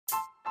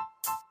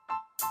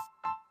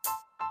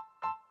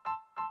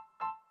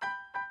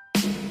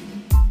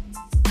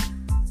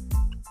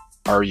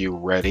Are you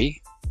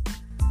ready?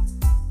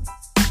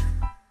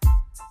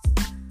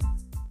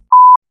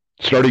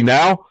 Starting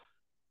now?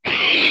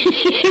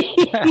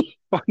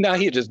 Well, now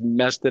you just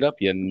messed it up,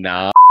 you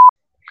knob.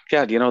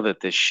 God, you know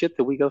that the shit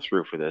that we go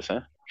through for this,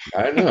 huh?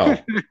 I know.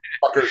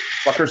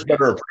 Fuckers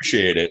better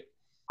appreciate it.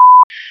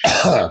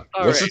 What's the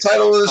right.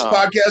 title of this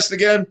podcast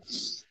again?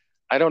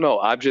 I don't know.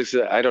 Objects,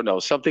 I don't know.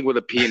 Something with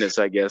a penis,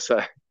 I guess.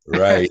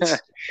 Right.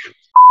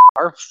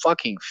 Our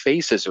fucking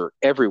faces are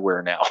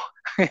everywhere now.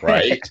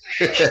 Right.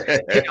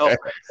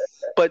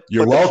 But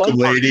You're welcome,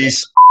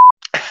 ladies.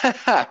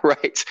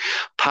 Right.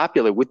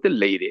 Popular with the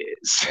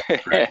ladies.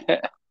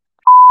 Right.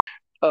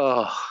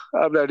 Oh,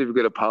 I'm not even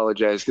going to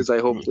apologize because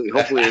hopefully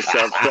it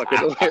sounds fucking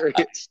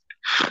hilarious.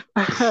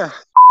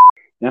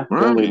 Yeah,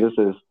 totally. This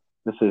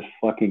is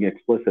fucking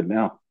explicit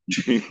now.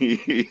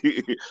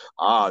 The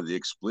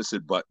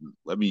explicit button.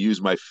 Let me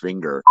use my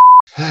finger.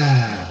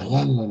 La,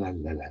 la, la,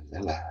 la,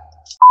 la, la.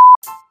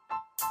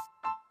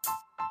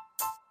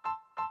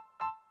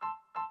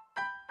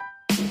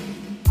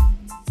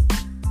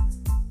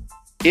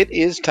 It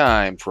is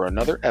time for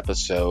another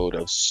episode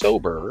of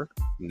Sober,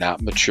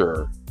 Not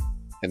Mature.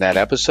 And that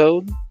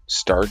episode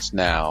starts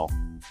now.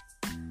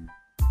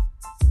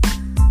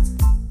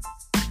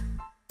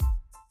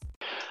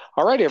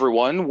 All right,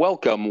 everyone.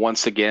 Welcome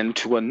once again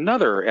to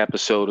another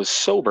episode of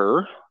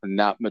Sober,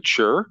 Not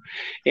Mature.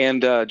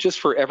 And just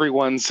for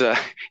everyone's,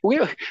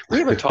 we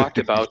haven't talked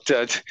about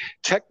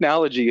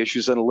technology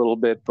issues in a little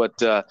bit, but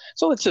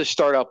so let's just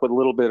start off with a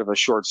little bit of a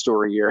short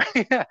story here.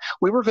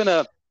 We were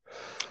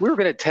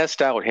gonna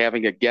test out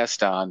having a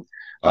guest on.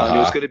 It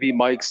was going to be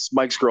Mike's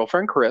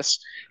girlfriend, Chris,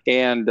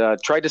 and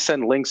tried to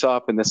send links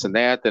off and this and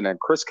that. And then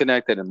Chris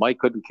connected and Mike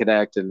couldn't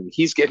connect and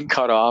he's getting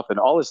cut off and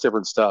all this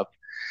different stuff.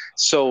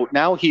 So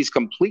now he's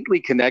completely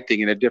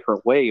connecting in a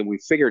different way. And we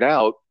figured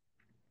out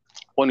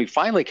when we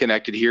finally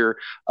connected here,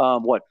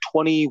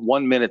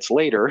 21 minutes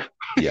later,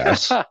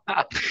 Yes.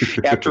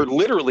 after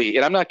literally,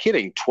 and I'm not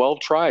kidding, 12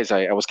 tries.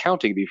 I was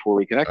counting before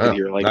we connected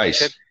here. Like nice.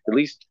 10, at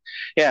least.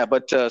 Yeah.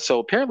 But so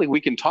apparently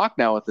we can talk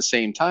now at the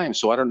same time.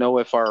 So I don't know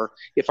if our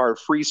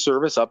free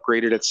service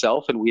upgraded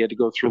itself and we had to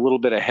go through a little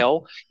bit of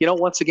hell. You know,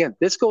 once again,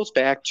 this goes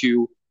back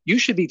to, you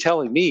should be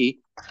telling me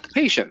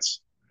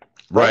patience.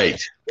 Right.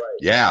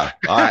 Yeah.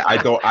 I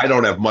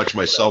don't have much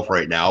myself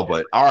right now,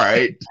 but all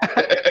right.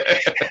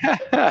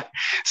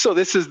 So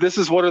this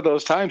is one of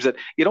those times that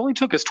it only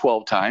took us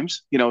 12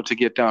 times, to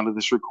get down to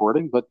this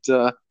recording. But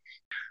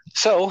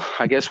so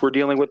I guess we're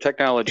dealing with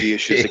technology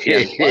issues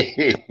again.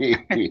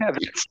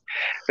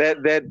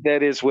 that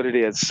is what it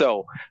is.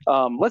 So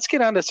let's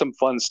get on to some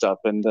fun stuff.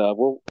 And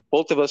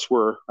both of us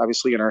were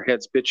obviously in our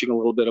heads bitching a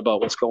little bit about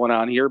what's going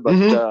on here.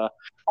 But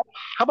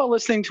how about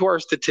listening to our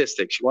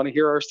statistics? You want to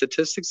hear our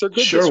statistics? They're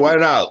good. Sure, why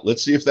not?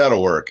 Let's see if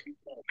that'll work.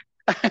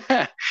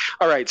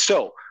 All right.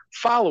 So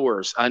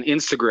followers on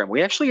Instagram.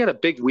 We actually had a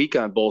big week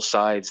on both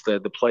sides,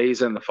 the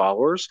plays and the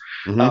followers.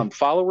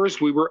 Followers,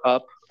 we were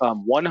up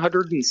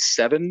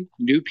 107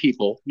 new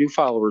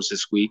followers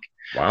this week.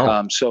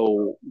 Wow.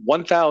 So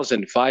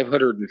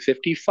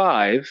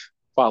 1,555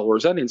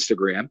 followers on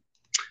Instagram.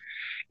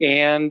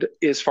 And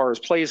as far as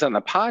plays on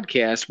the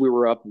podcast, we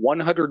were up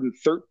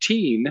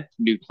 113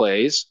 new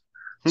plays.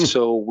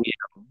 So we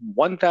have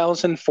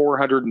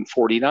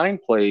 1,449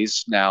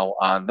 plays now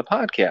on the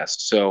podcast.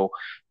 So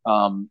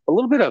a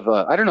little bit of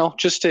I don't know,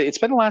 it's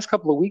been the last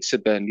couple of weeks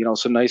have been,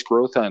 some nice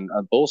growth on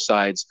both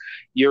sides.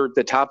 You're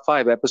the top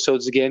 5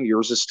 episodes again.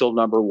 Yours is still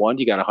number 1.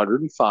 You got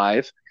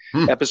 105.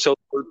 Episode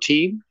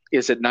 13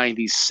 is at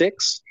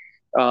 96.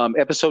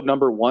 Episode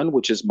number 1,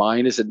 which is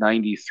mine, is at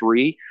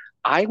 93.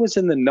 I was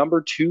in the number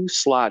 2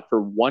 slot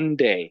for one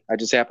day. I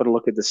just happened to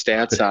look at the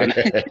stats on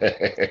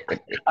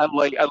on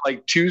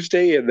like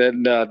Tuesday, and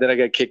then I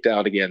got kicked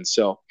out again.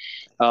 So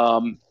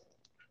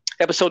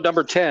episode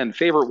number 10,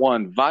 favorite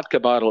one, vodka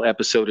bottle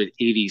episode at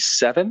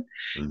 87.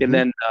 And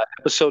then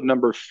episode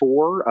number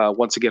 4,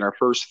 once again, our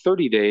first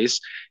 30 days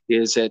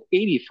is at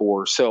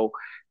 84. So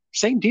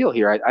same deal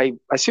here. I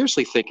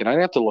seriously think, and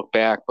I'd have to look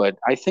back, but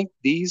I think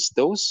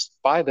those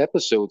 5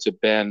 episodes have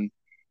been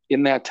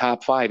in that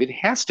top 5. It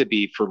has to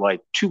be for like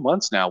 2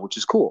 months now, which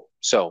is cool.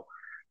 So,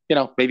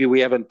 maybe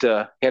we haven't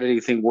had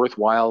anything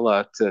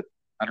worthwhile to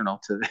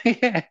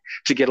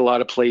get a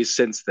lot of plays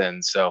since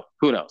then. So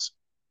who knows?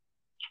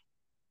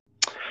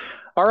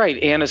 All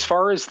right. And as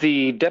far as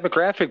the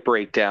demographic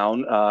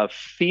breakdown,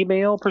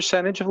 female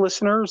percentage of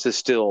listeners is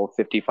still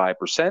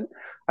 55%.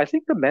 I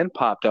think the men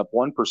popped up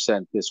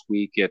 1% this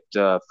week at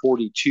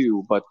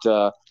 42, but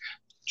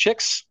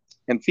chicks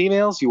and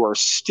females, you are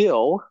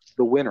still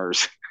the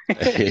winners.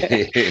 Bring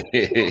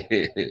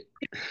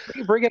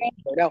it on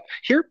right now.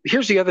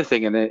 Here's the other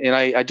thing, and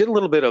I did a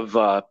little bit of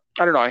I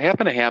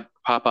happen to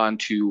pop on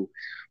to,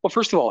 well,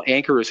 first of all,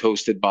 Anchor is run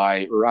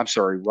by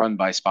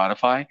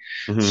Spotify.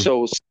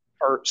 So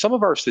some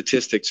of our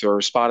statistics are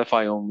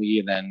Spotify only,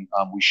 and then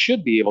we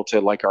should be able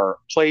to, like, our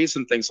plays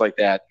and things like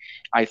that,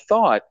 I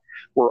thought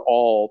were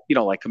all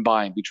like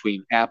combined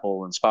between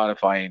Apple and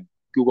Spotify and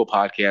Google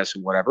Podcasts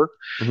and whatever.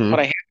 But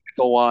I had to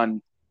go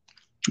on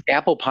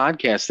Apple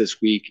Podcasts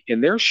this week,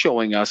 and they're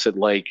showing us at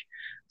like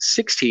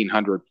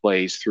 1,600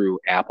 plays through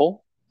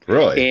Apple.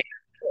 Really? And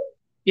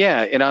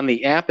yeah, and on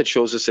the app it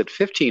shows us at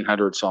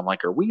 1,500. So I'm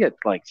like, are we at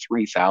like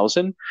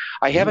 3,000?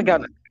 I haven't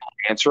gotten an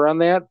answer on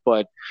that,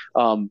 but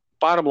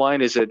bottom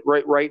line is that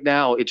right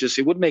now it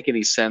wouldn't make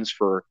any sense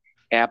for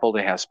Apple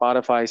to have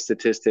Spotify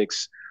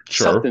statistics.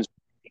 Sure. Something's,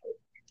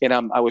 and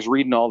I was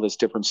reading all this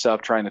different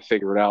stuff trying to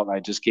figure it out, and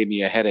it just gave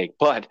me a headache.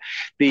 But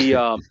the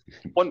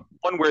one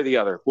way or the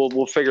other,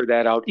 we'll figure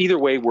that out. Either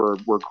way, we're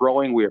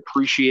growing. We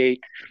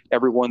appreciate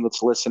everyone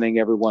that's listening,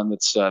 everyone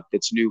that's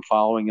new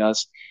following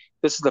us.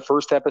 This is the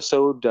first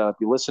episode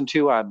you listen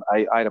to.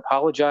 I'd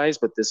apologize,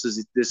 but this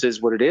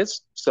is what it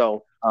is.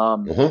 So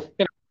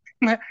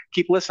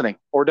keep listening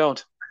or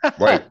don't.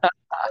 Right.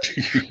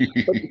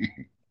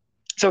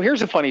 So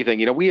here's a funny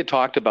thing. We had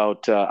talked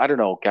about,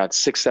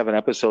 6-7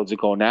 episodes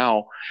ago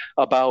now,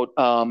 about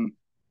 90%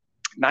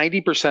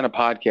 of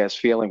podcasts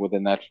failing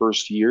within that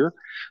first year.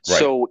 Right.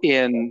 So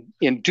in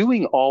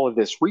doing all of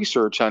this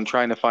research on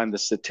trying to find the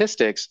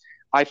statistics,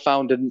 I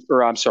found,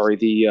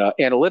 the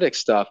analytics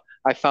stuff,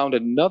 I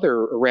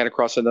ran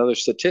across another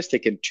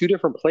statistic in two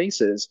different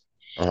places.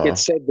 It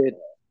said that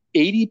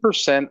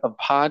 80% of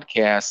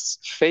podcasts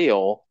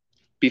fail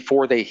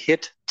before they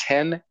hit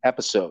 10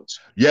 episodes.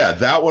 Yeah,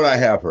 that one I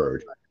have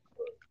heard.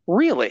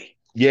 Really?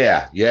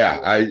 Yeah.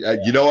 I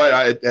you know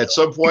what? At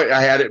some point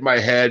I had it in my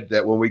head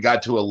that when we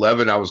got to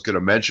 11, I was going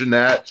to mention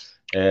that,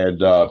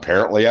 and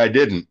apparently I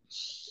didn't.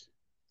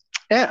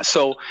 Yeah,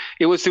 so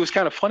it was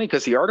kind of funny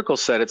because the article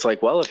said it's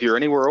like, well, if you're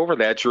anywhere over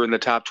that, you're in the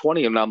top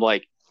 20, and I'm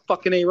like,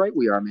 fucking A right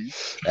we are, man.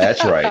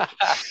 That's right.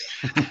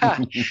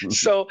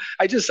 So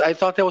I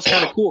thought that was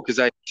kind of cool because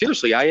I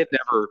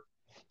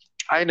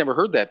had never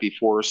heard that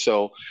before.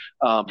 So,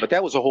 but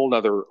that was a whole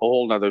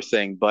nother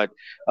thing. But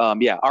our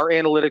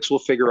analytics will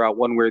figure out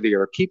one way or the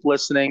other. Keep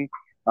listening.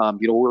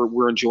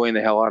 We're enjoying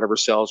the hell out of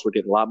ourselves. We're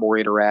getting a lot more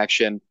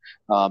interaction.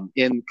 And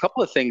a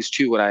couple of things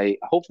too. And I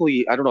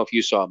don't know if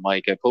you saw it,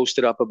 Mike. I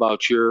posted up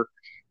about your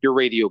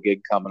radio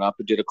gig coming up.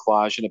 I did a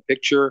collage and a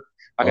picture.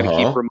 I'm going to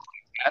keep promoting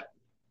that.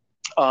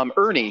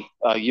 Ernie,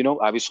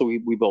 obviously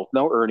we both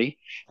know Ernie.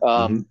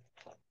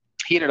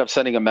 He ended up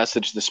sending a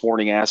message this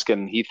morning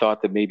asking, he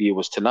thought that maybe it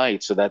was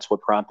tonight. So that's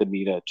what prompted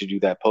me to do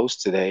that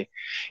post today.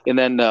 And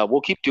then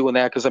we'll keep doing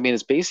that because,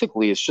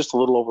 it's just a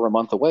little over a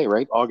month away,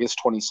 right? August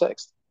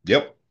 26th.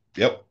 Yep.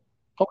 Okay.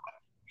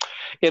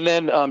 And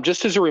then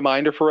just as a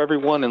reminder for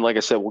everyone, and like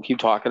I said, we'll keep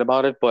talking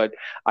about it, but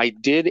I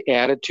did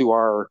add it to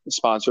our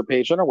sponsor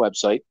page on our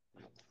website.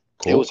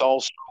 Cool. It was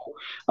also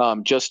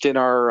just in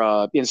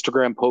our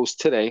Instagram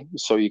post today,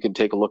 so you can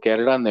take a look at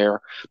it on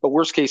there. But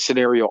worst case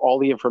scenario, all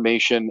the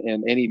information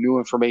and any new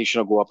information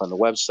will go up on the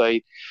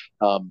website,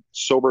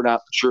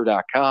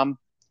 SoberNotMature.com.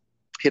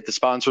 Hit the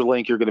sponsor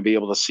link. You're going to be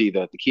able to see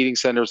the Keating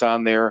Center's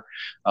on there.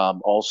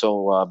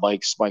 Also,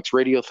 Mike's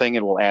radio thing,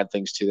 and we'll add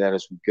things to that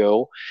as we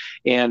go.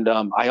 And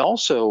I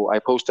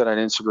posted on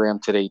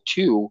Instagram today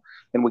too,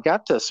 and we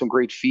got some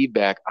great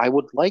feedback. I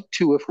would like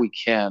to, if we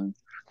can,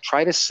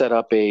 try to set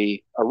up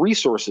a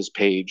resources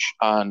page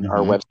on our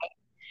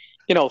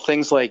website.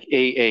 Things like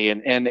AA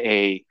and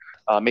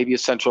NA, maybe a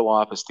central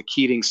office, the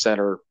Keating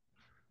Center,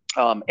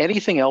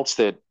 anything else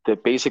that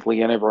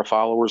basically any of our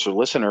followers or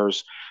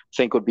listeners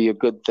think would be a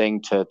good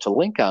thing to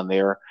link on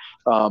there.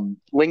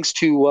 Links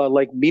to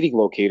like meeting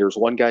locators.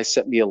 One guy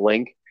sent me a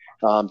link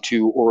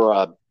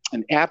to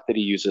an app that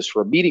he uses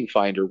for a meeting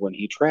finder when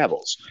he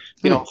travels.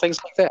 Things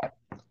like that.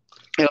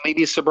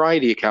 Maybe a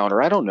sobriety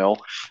counter. I don't know.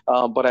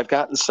 But I've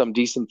gotten some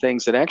decent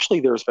things. And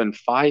actually, there's been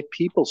 5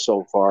 people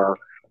so far,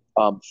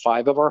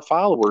 5 of our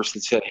followers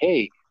that said,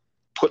 hey,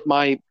 put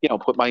my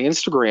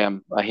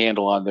Instagram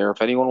handle on there.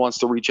 If anyone wants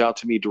to reach out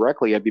to me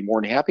directly, I'd be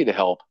more than happy to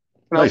help.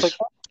 And nice. I was like,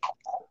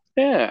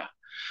 yeah.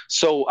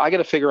 So I got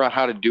to figure out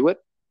how to do it.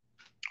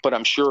 But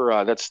I'm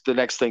sure that's the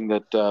next thing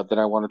that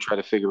I want to try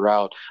to figure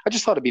out. I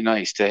just thought it'd be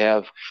nice to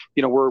have,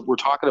 we're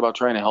talking about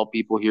trying to help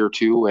people here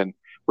too. And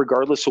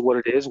regardless of what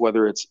it is,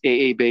 whether it's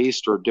AA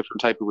based or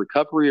different type of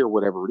recovery or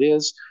whatever it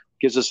is,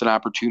 gives us an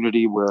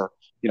opportunity where,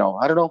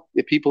 I don't know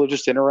if people are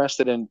just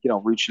interested in,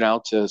 reaching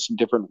out to some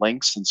different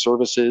links and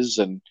services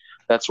and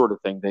that sort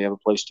of thing. They have a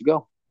place to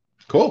go.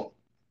 Cool.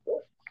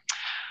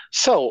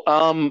 So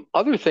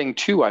other thing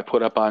too, I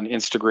put up on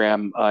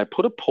Instagram, I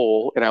put a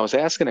poll and I was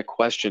asking a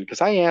question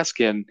because I ask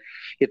at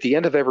the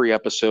end of every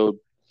episode,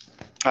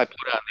 I put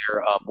on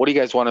there, what do you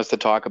guys want us to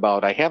talk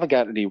about? I haven't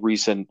gotten any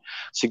recent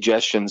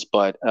suggestions,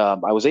 but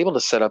I was able to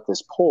set up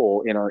this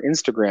poll in our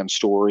Instagram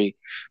story.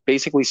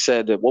 Basically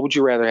said, what would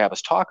you rather have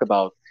us talk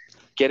about,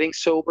 getting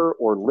sober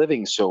or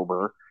living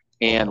sober?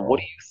 And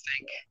what do you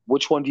think?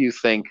 Which one do you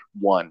think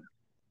won?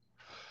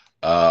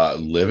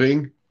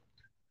 Living.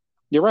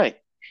 You're right.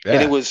 Yeah.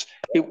 And it was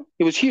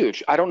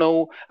huge. I don't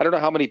know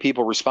how many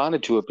people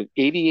responded to it, but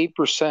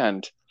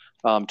 88%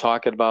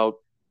 talked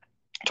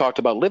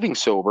about living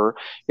sober,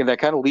 and that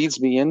kind of leads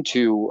me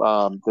into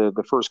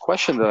the first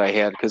question that I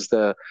had, because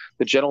the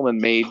gentleman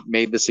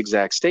made this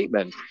exact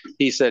statement.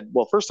 He said,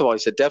 well, first of all, he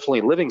said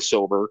definitely living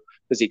sober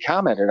because he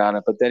commented on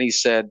it, but then he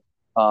said,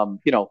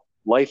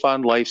 life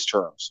on life's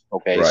terms.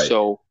 Okay. Right.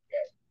 So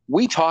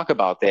we talk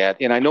about that.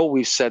 And I know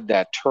we've said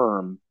that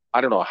term,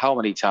 I don't know how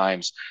many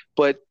times,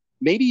 but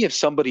maybe if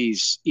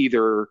somebody's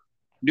either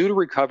new to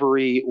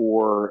recovery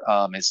or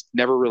has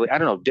never really, I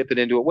don't know, dipping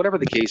into it, whatever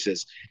the case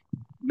is,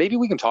 maybe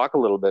we can talk a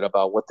little bit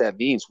about what that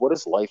means. What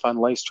does life on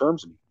life's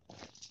terms mean?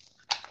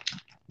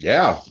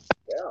 Yeah.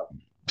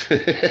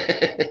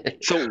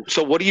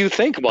 So what do you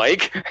think,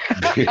 Mike?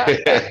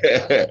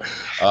 Yeah,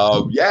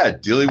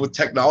 dealing with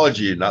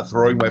technology and not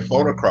throwing my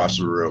phone across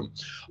the room.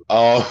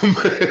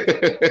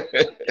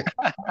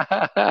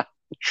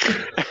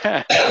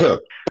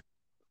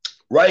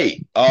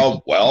 Right.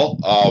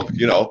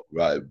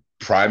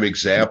 Prime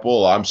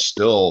example, I'm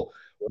still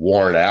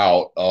worn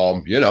out.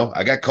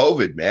 I got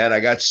COVID, man. I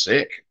got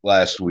sick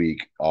last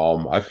week.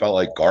 I felt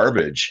like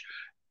garbage.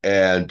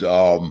 And,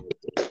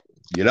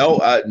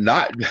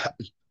 not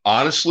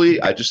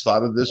honestly, I just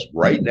thought of this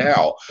right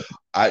now.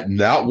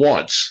 Not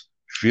once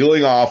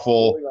feeling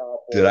awful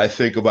did I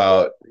think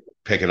about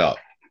picking up,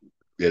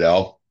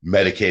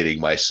 medicating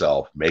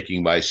myself,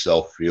 making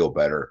myself feel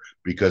better,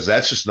 because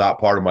that's just not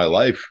part of my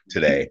life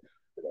today.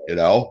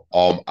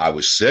 I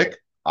was sick.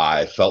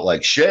 I felt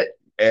like shit.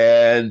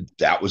 And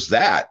that was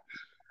that.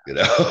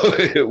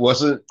 It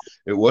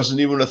wasn't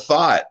even a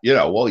thought.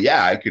 Well,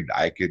 yeah, I could,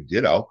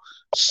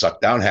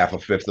 suck down half a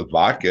fifth of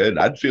vodka and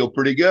I'd feel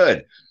pretty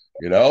good,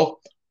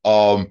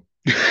 but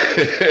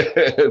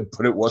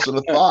it wasn't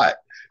a thought.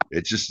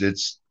 It's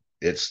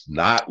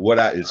not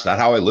it's not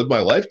how I live my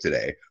life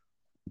today.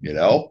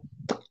 Yeah,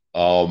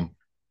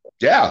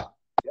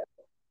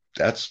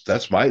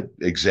 that's my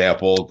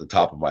example at the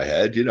top of my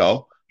head.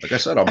 Like I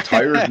said, I'm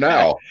tired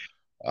now.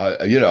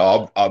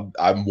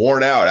 I'm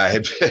worn out. I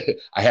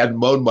hadn't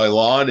mowed my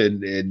lawn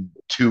in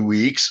 2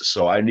 weeks,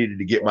 so I needed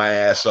to get my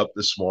ass up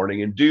this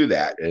morning and do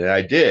that, and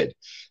I did.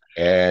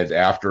 And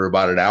after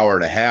about an hour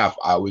and a half,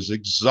 I was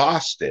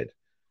exhausted.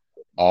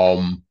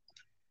 Oh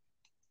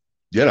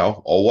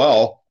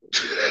well.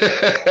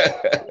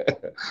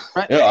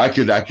 I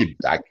could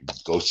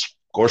go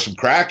score some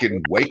crack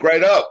and wake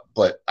right up,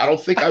 but I don't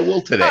think I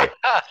will today.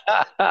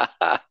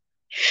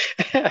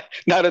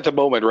 Not at the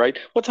moment, right?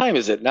 What time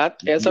is it?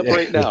 Not as of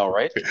right now,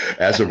 right?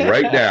 As of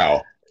right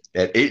now,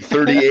 at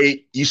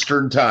 8:38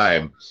 Eastern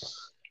time.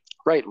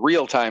 Right,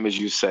 real time, as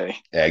you say.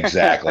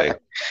 Exactly.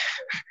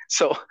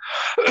 So,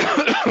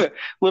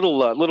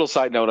 little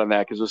side note on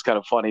that, because it was kind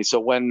of funny.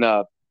 So when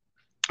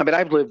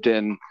I've lived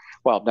in,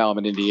 well, now I'm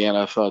in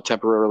Indiana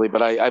temporarily,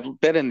 but I've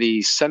been in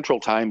the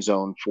central time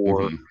zone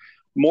for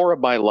more of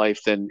my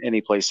life than any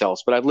place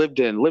else. But I've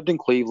lived in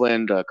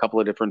Cleveland a couple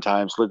of different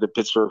times, lived in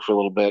Pittsburgh for a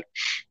little bit.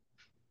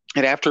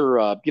 And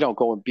after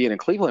being in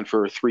Cleveland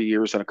for 3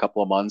 years and a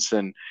couple of months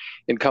and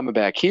coming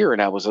back here,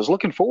 and I was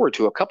looking forward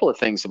to a couple of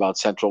things about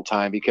Central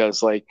Time,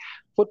 because like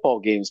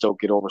football games don't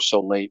get over so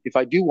late. If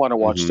I do want to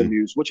watch the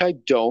news, which I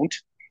don't,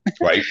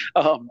 right?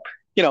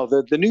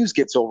 The news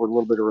gets over a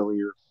little bit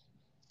earlier.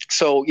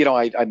 So,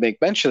 I make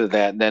mention of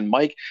that. And then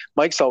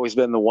Mike's always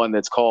been the one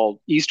that's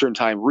called Eastern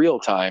Time real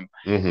time.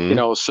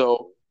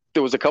 So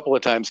there was a couple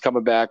of times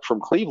coming back from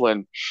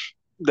Cleveland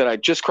that I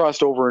just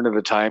crossed over into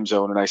the time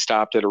zone, and I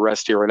stopped at a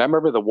rest area. And I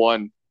remember the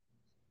one,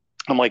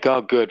 I'm like,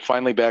 oh, good,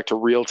 finally back to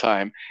real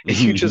time. And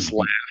you just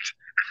laughed.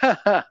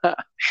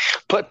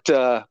 But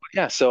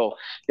yeah, so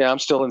yeah, I'm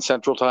still in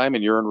Central Time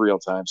and you're in real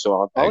time.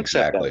 So I'll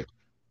accept that.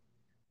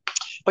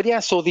 But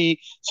yeah, so the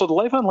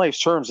life on life's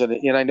terms,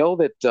 and I know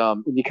that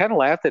you kind of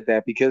laughed at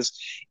that because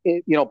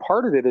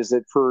part of it is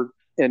that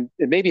and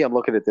maybe I'm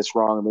looking at this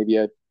wrong, or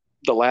maybe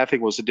the laughing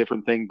was a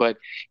different thing, but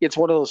it's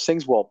one of those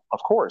things. Well,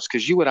 of course,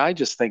 because you and I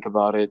just think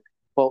about it.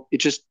 Well,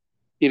 it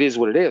is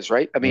what it is,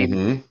 right? I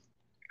mean,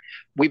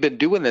 we've been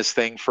doing this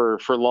thing for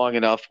long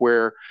enough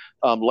where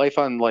life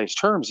on life's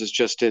terms is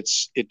just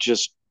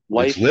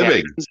life, it's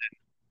living.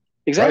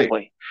 Exactly.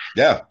 Right.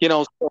 Yeah.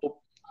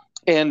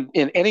 And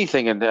in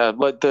anything, and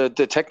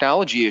the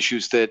technology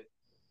issues that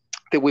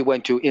we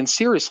went to, and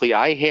seriously,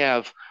 I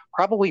have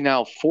probably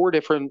now 4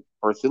 different,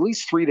 or at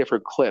least 3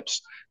 different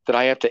clips that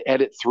I have to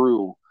edit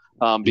through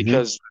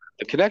because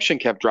the connection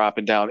kept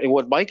dropping down. And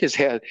what Mike is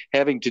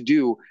having to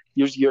do,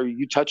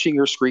 you touching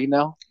your screen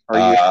now? Are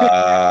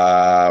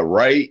you?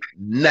 Right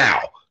now.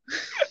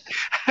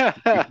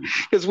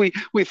 Because we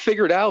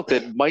figured out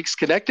that Mike's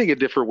connecting a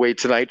different way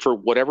tonight for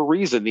whatever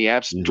reason. The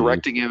app's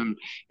directing him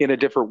in a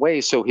different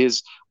way. So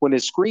when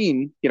his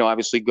screen,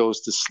 obviously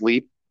goes to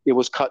sleep, it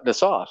was cutting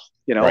us off,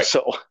 right.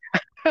 So,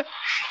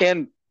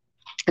 and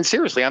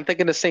seriously, I'm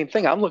thinking the same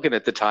thing. I'm looking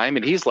at the time,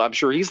 and I'm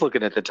sure he's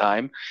looking at the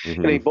time.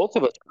 And both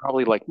of us are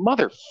probably like,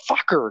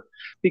 motherfucker,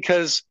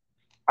 because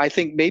I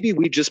think maybe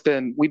we've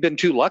been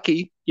too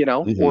lucky,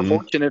 or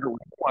fortunate, or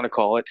what you want to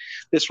call it.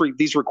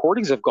 These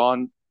recordings have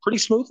gone pretty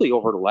smoothly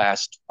over the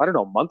last, I don't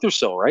know, month or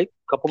so, right?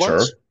 A couple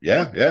months. Sure.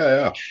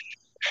 Yeah.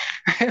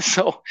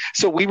 So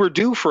we were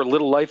due for a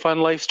little life on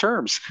life's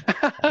terms.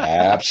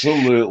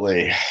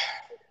 Absolutely.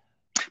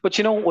 But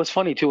what's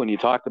funny too, when you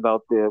talked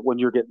about when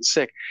you're getting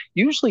sick,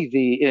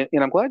 usually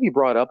and I'm glad you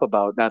brought up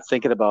about not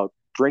thinking about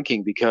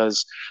drinking,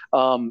 because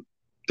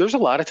there's a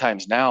lot of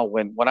times now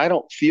when I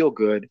don't feel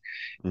good,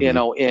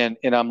 Mhm.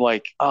 and I'm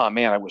like, oh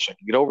man, I wish I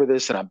could get over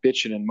this, and I'm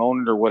bitching and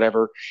moaning or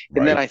whatever.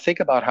 And then Right. I think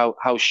about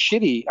how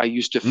shitty I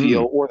used to Mm.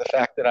 feel, or the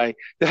fact that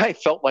I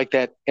felt like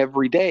that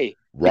every day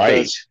Right.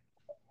 because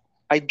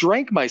I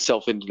drank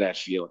myself into that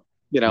feeling,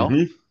 you know?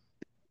 Mhm.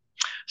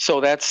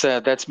 So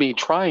that's me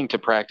trying to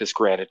practice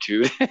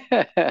gratitude.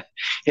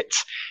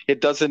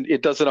 It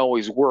doesn't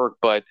always work,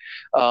 but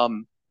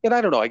and I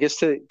don't know. I guess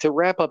to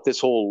wrap up this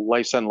whole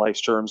life's on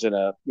life's terms in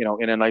a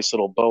nice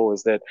little bow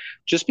is that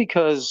just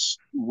because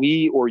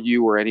we or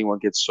you or anyone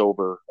gets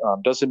sober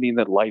doesn't mean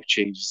that life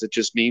changes. It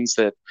just means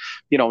that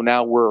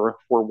now we're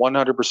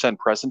 100%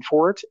 present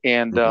for it,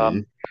 and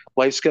Mhm.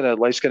 life's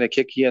gonna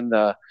kick you in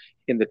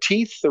the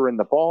teeth or in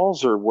the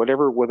balls or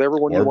whatever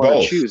one you Or want to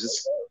both. choose.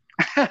 It's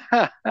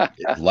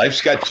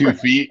Life's got 2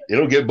 feet.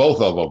 It'll get both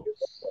of them.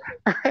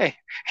 right.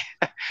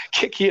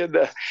 Kick you in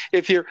the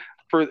if you're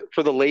for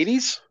the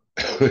ladies,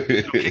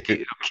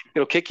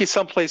 it'll kick you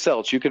someplace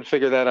else. You can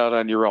figure that out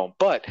on your own.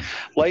 But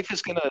life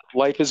is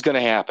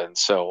gonna happen.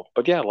 So,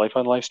 but yeah, life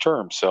on life's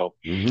terms. So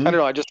I Mhm. don't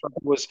know. I just thought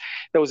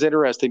that was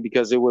interesting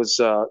because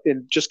it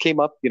just came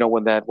up,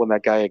 when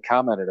that guy had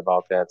commented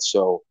about that.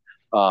 So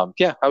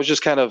yeah, I was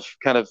just kind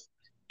of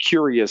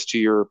curious to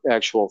your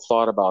actual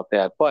thought about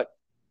that. But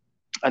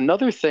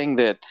another thing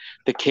that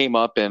came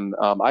up, and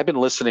I've been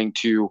listening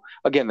to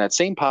again that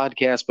same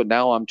podcast, but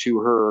now I'm to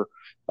her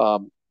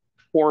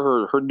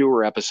or her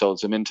newer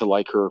episodes. I'm into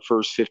like her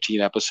first 15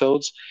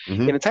 episodes,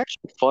 and Mhm. it's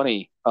actually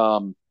funny.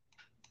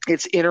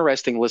 It's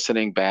interesting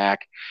listening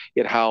back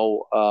at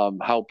how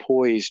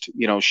poised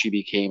she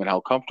became and how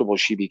comfortable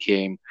she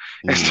became,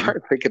 and Mhm.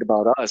 start thinking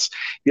about us.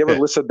 You ever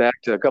listen back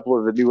to a couple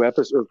of the new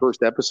episodes or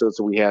first episodes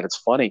that we had? It's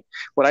funny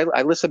when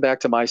I listen back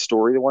to my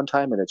story the one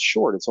time, and it's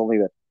short. It's only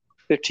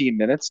 15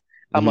 minutes.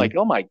 I'm like,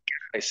 Mhm. oh my god,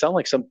 I sound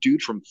like some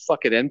dude from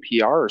fucking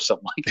NPR or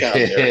something like that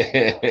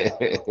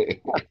on there.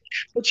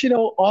 But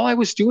all I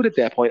was doing at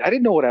that point, I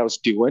didn't know what I was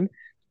doing.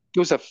 It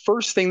was the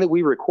first thing that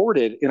we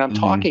recorded, and I'm Mhm.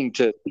 talking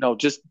to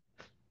just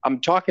I'm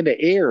talking to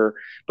air.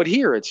 But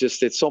here it's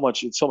so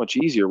much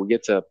easier. We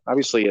get to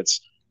obviously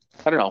it's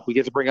I don't know, we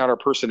get to bring out our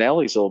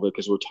personalities a little bit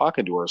because we're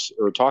talking to us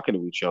or talking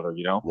to each other.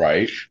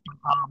 Right.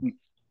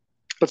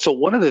 But so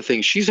one of the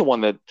things, she's the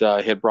one that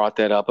had brought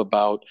that up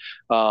about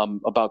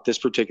this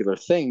particular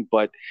thing.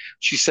 But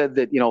she said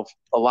that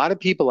a lot of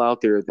people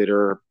out there that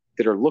are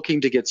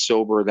looking to get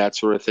sober, that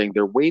sort of thing,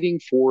 they're waiting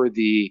for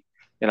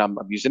and I'm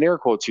using air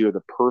quotes here,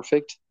 the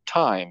perfect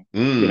time,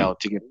 Mm.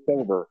 to get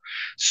sober.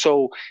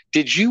 So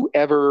did you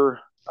ever,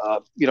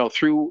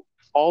 through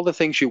all the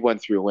things you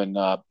went through, and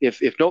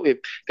if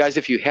guys,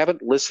 if you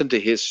haven't listened to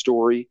his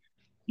story,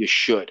 you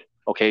should.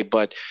 Okay,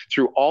 but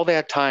through all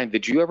that time,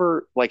 did you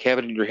ever like have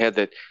it in your head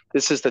that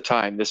this is the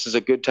time, this is a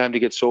good time to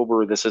get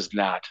sober, or this is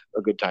not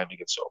a good time to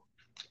get sober?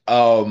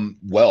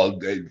 Well,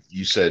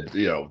 you said,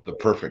 the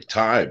perfect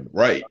time,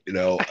 right?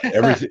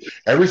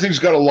 Everything's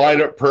got to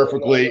line up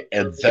perfectly,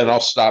 and then I'll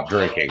stop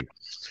drinking.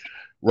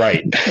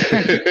 Right.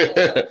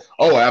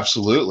 Oh,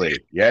 absolutely.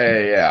 Yeah,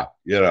 yeah,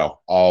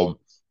 yeah.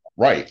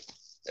 Right.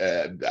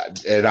 And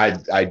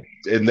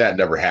and that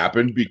never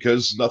happened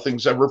because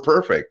nothing's ever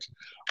perfect.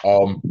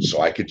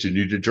 So I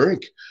continue to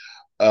drink.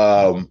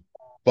 Um,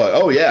 but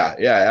oh yeah,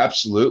 yeah,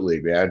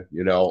 absolutely, man.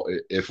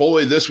 If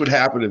only this would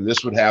happen and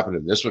this would happen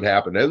and this would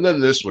happen and then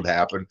this would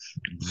happen,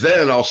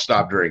 then I'll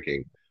stop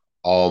drinking.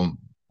 Um,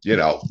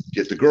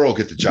 get the girl,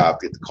 get the job,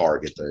 get the car,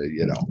 get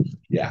the,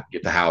 yeah,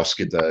 get the house,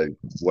 get the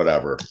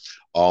whatever.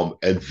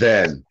 And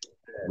then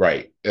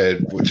right,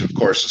 and which of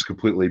course is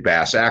completely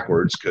bass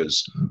backwards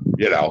because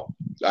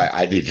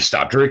I need to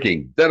stop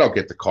drinking. Then I'll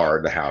get the car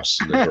and the house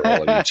and the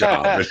girl and the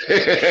job.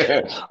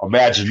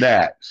 Imagine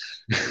that.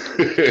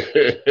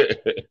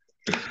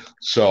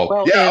 So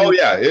Well, yeah, oh and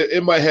yeah,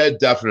 in my head,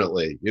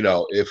 definitely.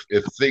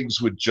 If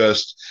things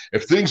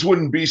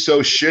wouldn't be so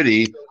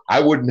shitty, I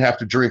wouldn't have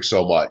to drink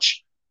so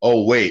much.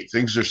 Oh wait,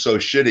 things are so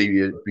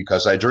shitty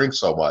because I drink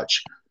so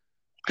much.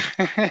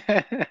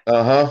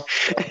 Uh-huh.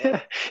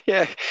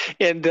 yeah,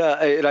 and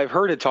I've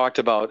heard it talked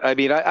about. I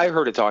mean, I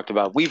heard it talked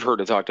about. We've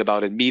heard it talked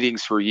about in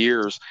meetings for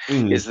years.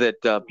 Mm, Is that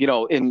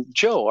and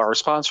Joe, our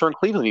sponsor in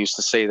Cleveland, used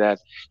to say that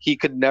he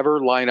could never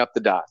line up the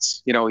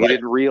dots. He right.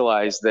 didn't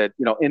realize that.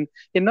 And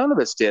none of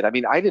us did. I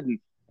mean, I didn't.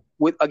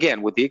 With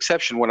the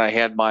exception when I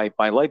had my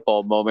light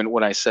bulb moment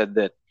when I said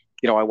that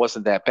I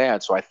wasn't that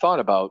bad. So I thought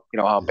about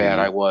how bad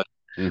Mm-hmm. I was,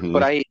 Mm-hmm.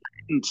 but I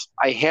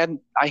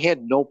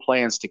had no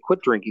plans to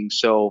quit drinking.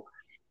 So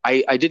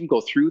I didn't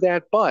go through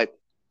that. But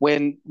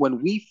when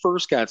we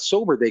first got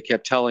sober, they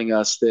kept telling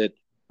us that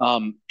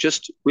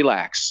just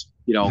relax,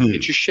 get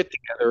your shit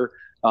together.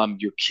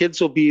 Your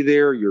kids will be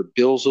there, your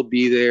bills will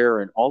be there,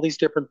 and all these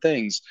different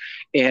things.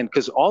 And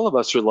because all of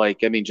us are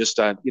like, I mean, just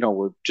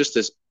we're just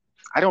this.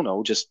 I don't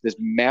know, just this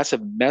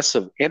massive mess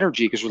of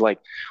energy because we're like,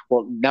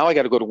 well, now I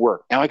got to go to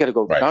work. Now I got to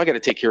go. Right. Now I got to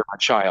take care of my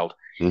child.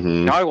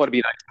 Mm-hmm. Now I want to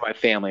be nice to my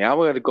family. I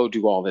want to go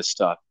do all this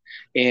stuff.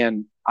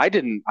 And I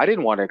didn't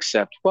want to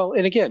accept. Well,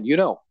 and again,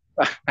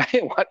 I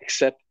didn't want to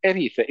accept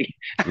anything.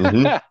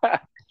 Mm-hmm.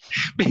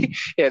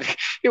 And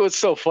it was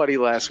so funny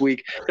last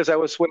week because I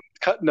was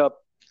cutting up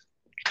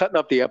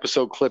the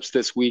episode clips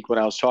this week when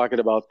I was talking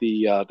about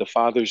the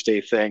Father's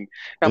Day thing.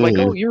 And I'm like,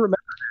 oh, you remember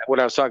that when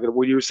I was talking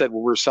when you said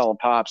when we were selling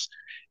pops,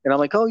 and I'm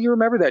like, oh, you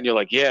remember that? And you're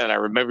like, yeah, and I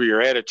remember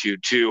your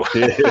attitude too.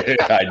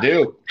 I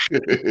do.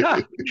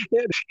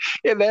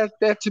 And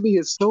that to me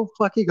is so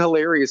fucking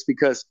hilarious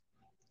because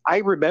I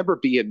remember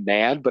being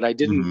mad, but I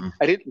didn't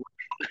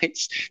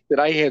realize that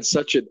I had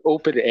such an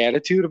open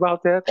attitude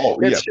about that. Oh,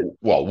 yeah.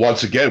 Well,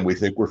 once again, we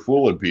think we're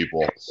fooling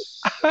people.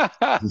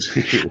 I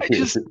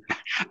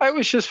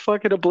was just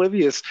fucking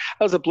oblivious.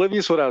 I was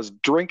oblivious when I was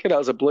drinking. I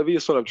was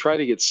oblivious when I'm trying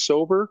to get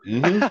sober.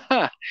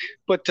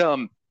 But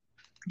and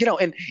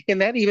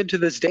that even to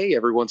this day,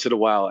 every once in a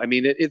while, I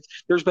mean,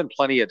 there's been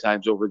plenty of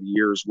times over the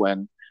years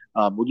when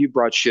you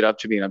brought shit up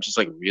to me and I'm just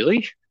like,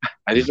 really?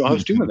 I didn't know I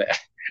was doing that.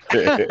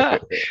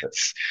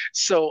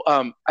 So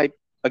I'm a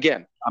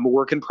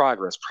work in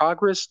progress.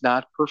 Progress,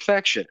 not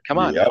perfection. Come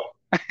on. Yep,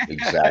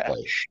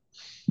 exactly.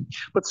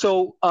 But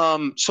so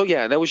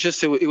yeah, that was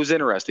just it was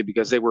interesting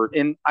because they were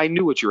and I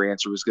knew what your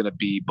answer was going to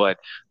be, but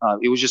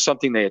it was just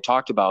something they had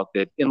talked about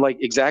that and like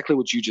exactly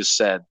what you just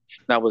said.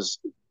 And I was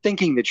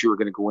thinking that you were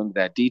going to go into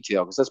that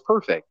detail because that's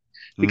perfect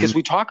because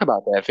we talk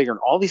about that, figuring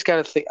all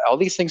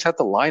these things have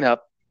to line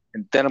up,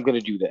 and then I'm going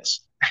to do this.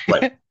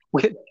 Right.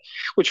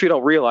 Which we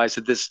don't realize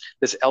that this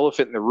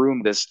elephant in the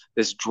room, this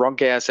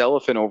drunk ass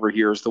elephant over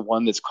here, is the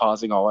one that's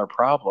causing all our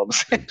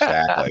problems.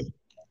 Exactly.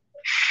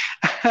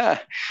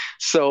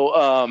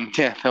 So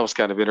yeah, that was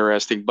kind of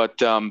interesting.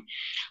 But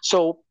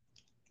so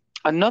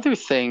another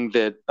thing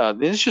that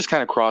this just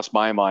kind of crossed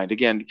my mind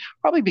again,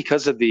 probably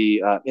because of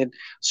the and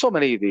so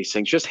many of these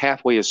things just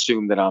halfway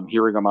assume that I'm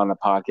hearing them on the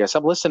podcast.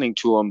 I'm listening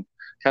to them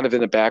kind of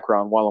in the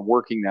background while I'm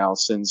working now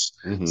since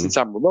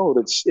I'm remote.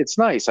 It's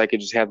nice. I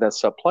could just have that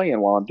stuff playing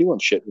while I'm doing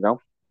shit, you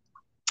know?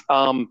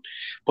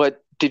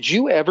 But did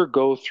you ever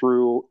go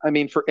through, I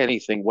mean, for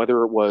anything,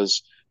 whether it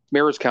was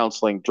marriage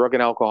counseling, drug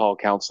and alcohol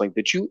counseling,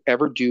 did you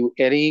ever do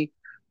any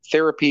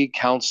therapy,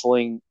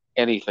 counseling,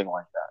 anything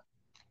like that?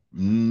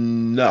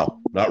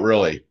 No, not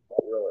really.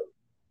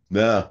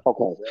 No.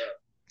 Okay.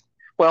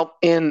 Well,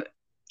 and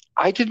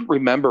I didn't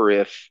remember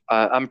if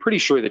I'm pretty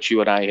sure that you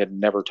and I had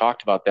never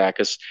talked about that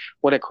because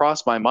when it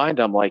crossed my mind,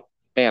 I'm like,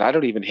 man, I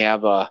don't even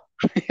have a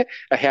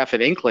half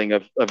an inkling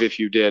of if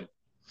you did.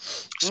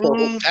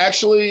 So,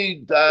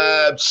 actually,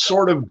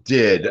 sort of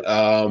did.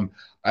 I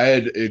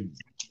had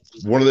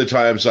one of the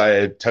times I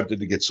attempted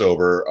to get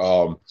sober.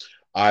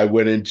 I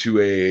went into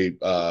a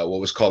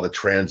what was called a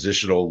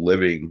transitional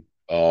living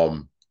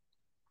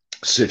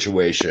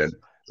situation.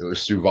 It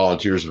was through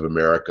Volunteers of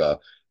America.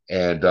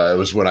 And it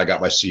was when I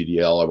got my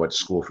CDL. I went to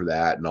school for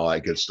that and all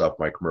that good stuff,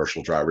 my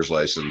commercial driver's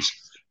license.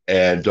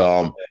 And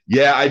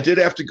yeah, I did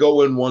have to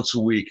go in once a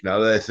week now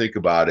that I think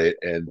about it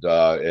and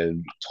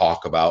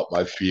talk about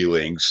my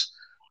feelings.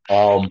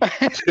 And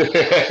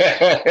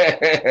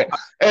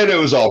it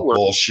was all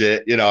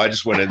bullshit. You know, I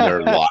just went in there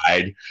and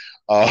lied.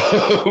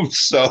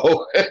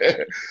 So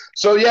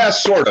yeah,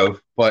 sort of,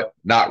 but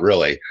not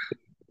really.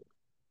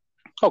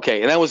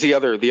 Okay, and that was the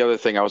other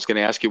thing I was going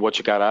to ask you what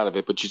you got out of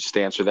it, but you just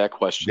answered that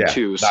question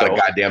too. Not a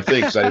goddamn thing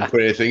because I didn't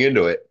put anything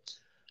into it.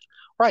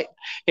 Right,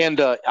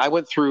 and I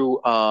went through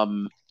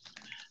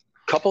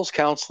couples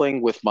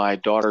counseling with my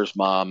daughter's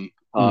mom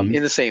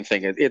in the same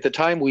thing. At the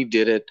time we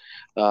did it,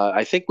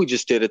 I think we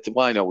just did it.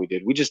 I know we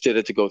did. We just did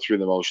it to go through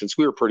the motions.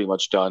 We were pretty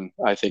much done,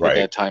 I think, at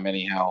that time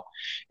anyhow.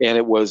 And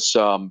it was,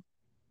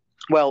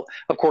 well,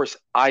 of course,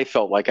 I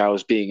felt like I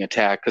was being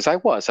attacked because I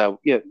was.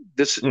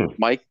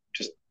 Mike,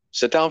 just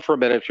sit down for a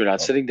minute. If you're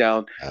not sitting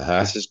down,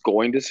 this is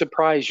going to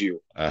surprise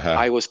you.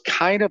 I was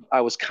kind of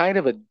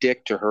a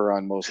dick to her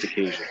on most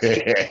occasions.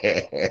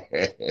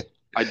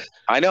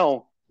 I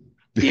know.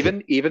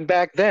 Even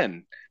back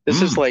then,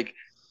 this is like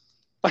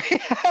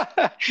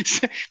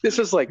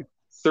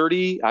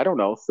 30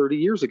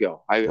 years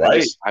ago. I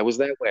was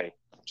that way.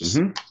 I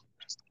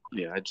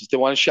just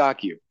didn't want to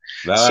shock you.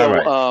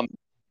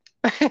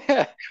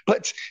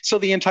 But so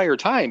the entire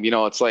time,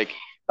 it's like,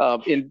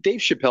 and Dave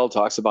Chappelle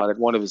talks about it,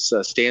 one of his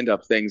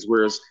stand-up things,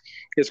 where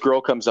his girl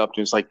comes up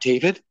to him, it's like,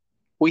 David,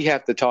 we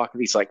have to talk.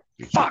 And he's like,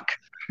 fuck.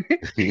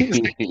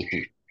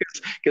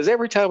 Because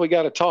every time we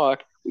got to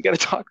talk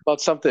about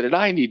something that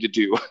I need to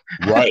do.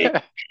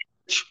 Right.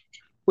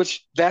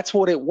 Which that's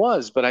what it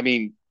was. But I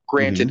mean,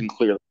 granted and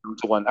clearly,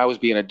 I was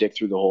being a dick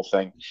through the whole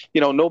thing.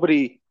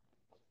 Nobody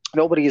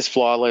is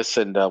flawless,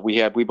 and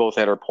we both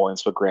had our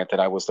points, but granted,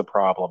 I was the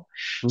problem.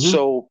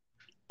 So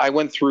I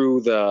went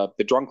through the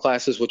drunk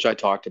classes, which I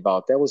talked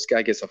about. That was,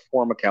 I guess, a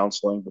form of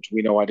counseling, which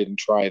we know I didn't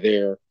try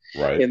there.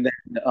 Right. And then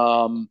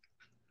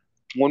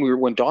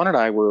when Dawn and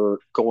I were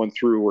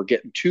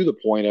getting to the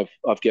point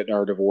of getting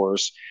our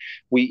divorce,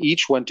 we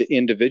each went to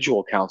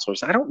individual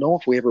counselors. I don't know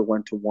if we ever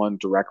went to one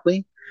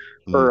directly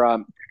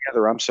or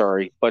together. I'm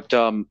sorry, but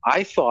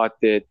I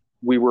thought that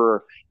we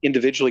were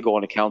individually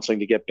going to counseling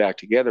to get back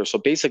together. So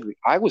basically,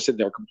 I was in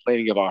there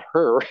complaining about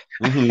her.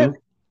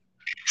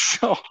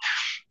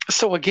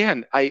 So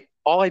again,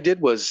 all I did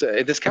was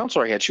this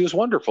counselor I had. She was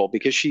wonderful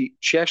because she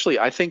actually,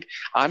 I think,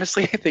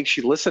 honestly, I think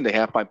she listened to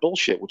half my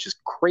bullshit, which is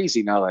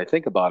crazy now that I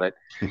think about it.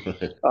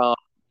 Uh,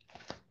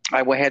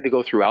 had to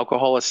go through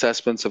alcohol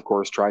assessments, of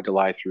course, tried to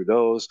lie through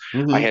those. I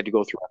Hmm. had to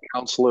go through a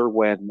counselor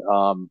when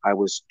we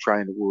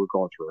were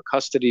going through a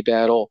custody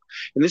battle.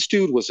 And this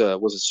dude was a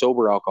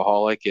sober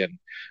alcoholic. And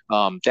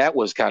that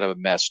was kind of a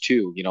mess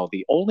too.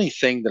 The only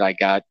thing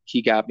that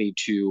he got me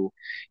to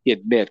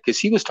admit, because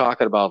he was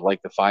talking about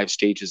like the 5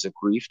 stages of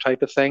grief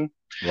type of thing,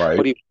 but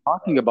Right. he was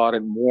talking about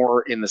it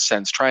more in the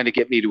sense trying to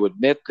get me to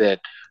admit that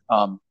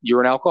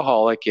you're an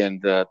alcoholic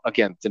and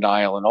again,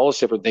 denial and all those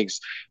different things,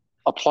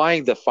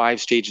 applying the 5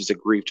 stages of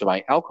grief to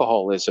my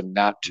alcoholism,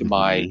 not to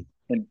my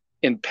Hmm.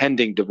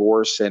 impending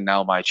divorce and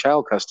now my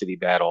child custody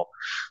battle.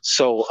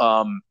 So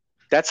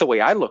that's the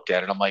way I looked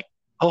at it. I'm like,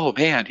 oh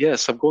man,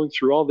 yes, I'm going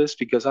through all this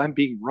because I'm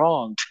being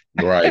wronged.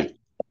 Right.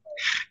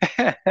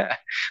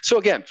 So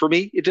again, for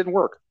me, it didn't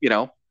work.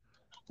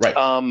 Right.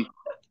 Um,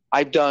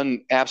 I've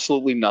done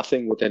absolutely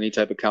nothing with any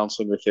type of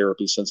counseling or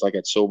therapy since I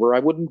got sober. I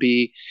wouldn't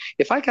be,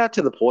 if I got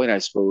to the point, I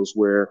suppose,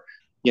 where,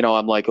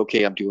 I'm like,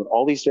 okay, I'm doing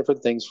all these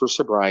different things for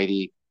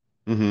sobriety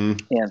Hmm.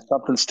 and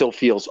something still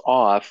feels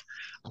off.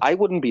 I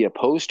wouldn't be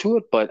opposed to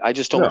it, but I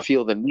just don't No.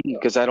 feel the need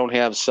because I don't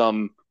have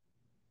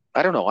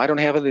I don't know, I don't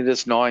have any of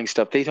this gnawing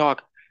stuff. They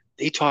talk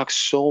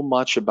so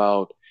much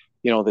about,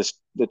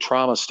 the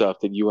trauma stuff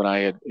that you and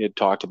I had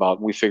talked about.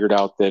 And we figured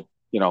out that,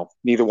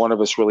 neither one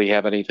of us really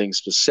have anything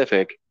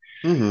specific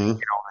Hmm.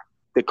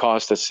 that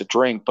caused us to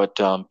drink. But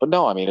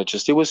no, I mean, it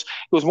was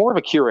more of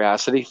a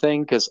curiosity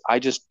thing because I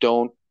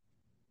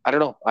don't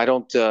know. I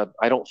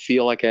don't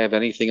feel like I have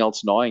anything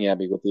else gnawing at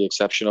me with the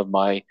exception of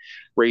my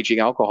raging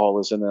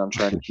alcoholism that I'm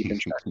trying to keep in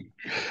check.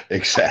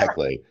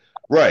 Exactly.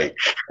 Right.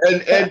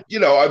 And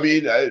I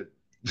mean,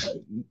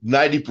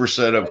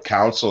 90% of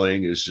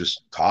counseling is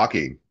just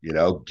talking,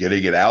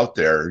 getting it out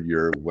there,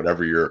 your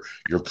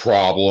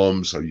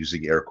problems, I'm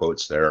using air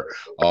quotes there,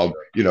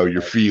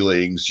 your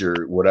feelings,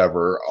 your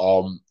whatever.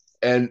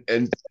 And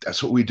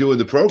that's what we do in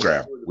the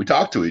program. We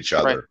talk to each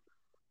Right. other,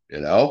 you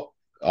know.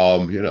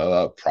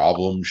 A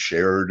problem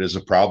shared is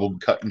a problem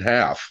cut in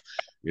half.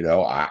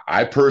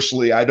 I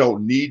personally I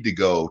don't need to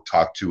go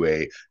talk to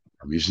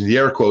I'm using the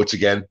air quotes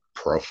again,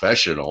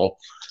 professional,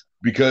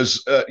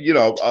 because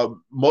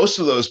most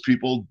of those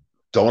people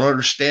don't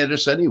understand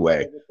us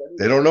anyway.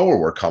 They don't know where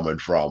we're coming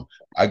from.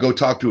 I go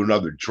talk to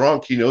another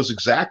drunk, he knows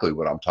exactly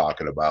what I'm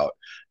talking about,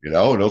 and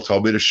he'll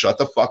tell me to shut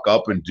the fuck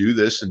up and do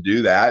this and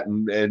do that,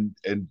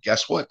 and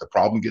guess what? The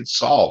problem gets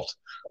solved.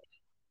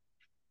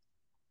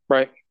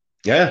 Right.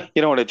 Yeah.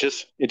 And it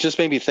just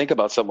made me think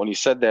about something when you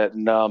said that,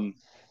 and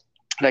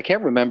I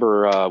can't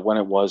remember when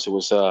it was. It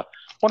was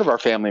one of our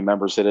family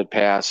members that had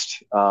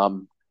passed.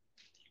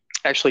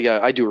 Actually,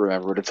 I do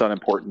remember it. It's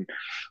unimportant.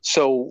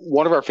 So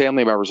one of our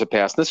family members had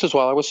passed. This was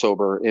while I was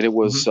sober, and it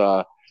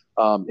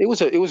Mm-hmm.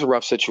 was it was a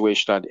rough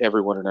situation on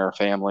everyone in our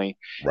family,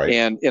 Right.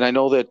 and I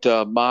know that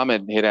mom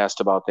had asked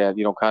about that.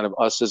 Kind of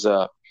us as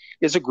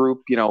a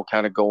group,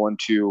 kind of going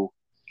to,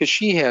 because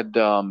she had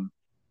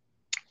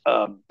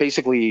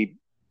basically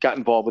got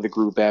involved with a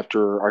group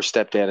after our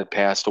stepdad had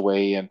passed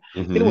away, and it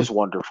Mm-hmm. was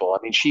wonderful.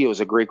 I mean, she was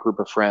a great group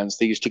of friends.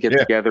 They used to get Yeah,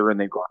 together and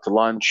they'd go out to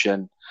lunch,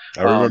 and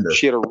I remember.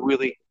 she had a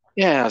really,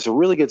 yeah, it was a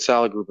really good,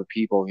 solid group of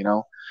people.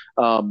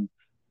 Um,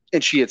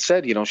 and she had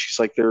said, she's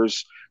like,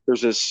 there's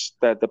this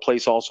that the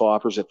place also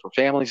offers it for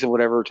families and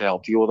whatever to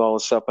help deal with all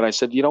this stuff. But I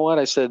said, you know what?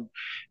 I said,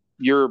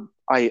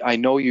 I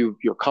know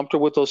you're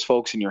comfortable with those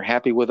folks and you're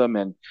happy with them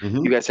and you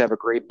Mm-hmm. guys have a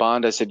great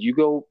bond. I said, you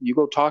go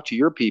talk to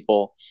your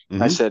people. I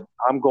Mm-hmm. said,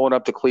 I'm going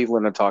up to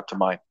Cleveland and talk to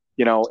mine,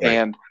 you know, Right.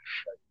 and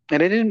I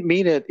didn't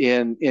mean it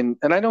and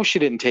I know she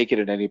didn't take it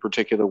in any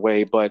particular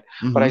way, but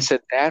I Mm-hmm.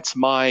 said, that's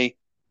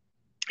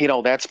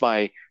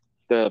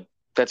the,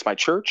 that's my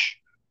church.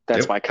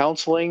 That's Yep. my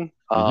counseling.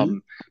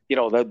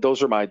 Mm-hmm.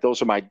 Those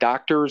are my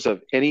doctors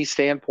of any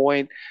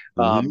standpoint.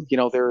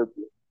 Mm-hmm. They're,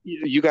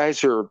 you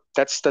guys are,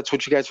 that's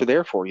what you guys are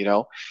there for.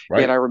 And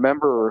Right. I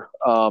remember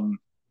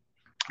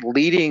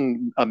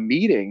leading a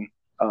meeting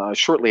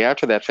shortly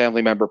after that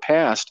family member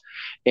passed,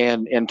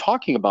 and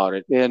talking about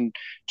it, and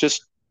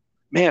just,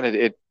 man,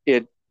 it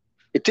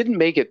didn't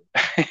make it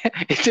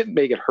it didn't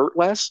make it hurt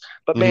less,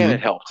 but man, it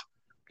Mm-hmm. helped.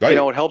 Right.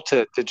 It helped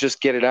to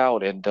just get it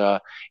out, and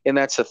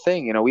that's the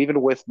thing.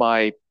 Even with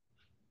my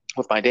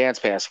dad's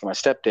passing, my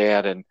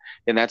stepdad,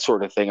 and that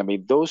sort of thing. I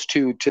mean, those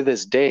two to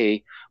this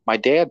day. My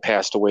dad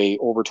passed away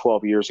over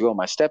 12 years ago.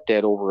 My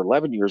stepdad over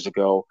 11 years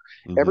ago.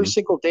 Every Mm-hmm.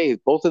 single day,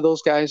 both of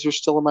those guys are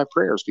still in my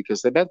prayers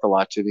because they meant a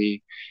lot to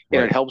me,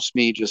 and it Right. helps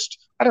me just,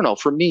 I don't know,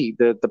 for me,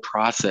 the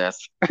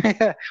process,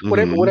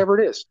 whatever Mm-hmm. whatever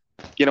it is.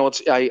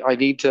 It's, I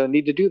need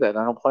to do that.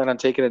 I don't plan on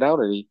taking it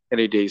out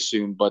any day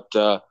soon, but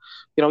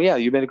yeah,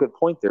 you made a good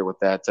point there with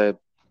that. And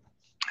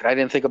I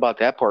didn't think about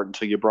that part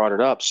until you brought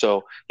it up.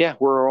 So yeah,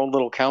 we're our own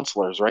little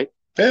counselors, right?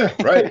 Yeah.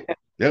 Right.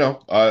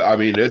 I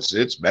mean,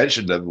 it's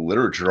mentioned in the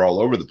literature all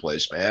over the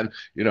place, man.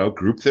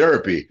 Group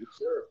therapy.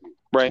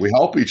 Right. We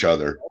help each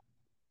other.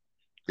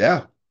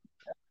 Yeah.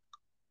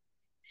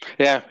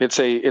 Yeah, it's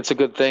a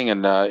good thing,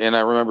 and I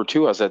remember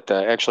too. I was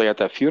actually at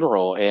that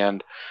funeral,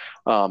 and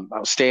I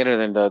was standing,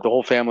 and the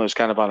whole family was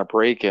kind of on a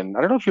break. And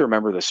I don't know if you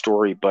remember the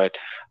story, but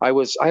I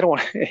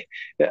don't,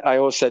 I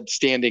always said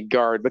standing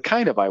guard, but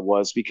kind of I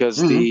was because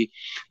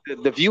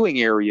Mm-hmm. the viewing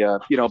area,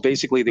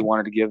 basically they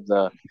wanted to give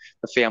the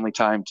family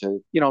time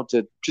to,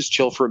 to just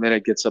chill for a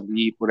minute, get something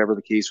to eat, whatever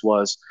the case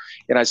was.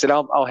 And I said,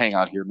 I'll hang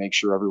out here, make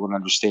sure everyone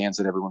understands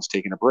that everyone's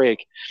taking a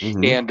break.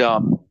 Mm-hmm.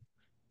 And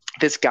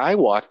this guy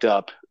walked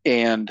up,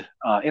 and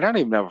I don't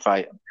even know if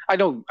I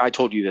know I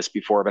told you this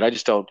before, but I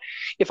just don't.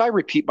 If I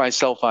repeat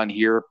myself on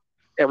here,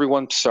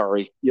 everyone,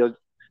 sorry. Yeah.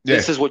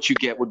 This is what you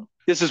get when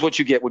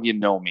you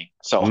know me.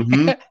 So,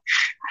 Mm-hmm.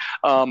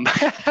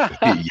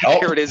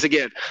 here it is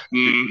again.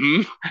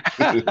 Mm-hmm.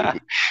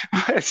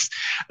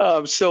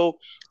 So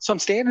I'm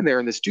standing there,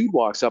 and this dude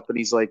walks up, and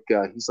he's like,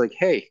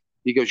 hey,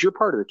 he goes, you're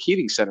part of the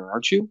Keating Center,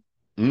 aren't you?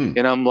 Mm.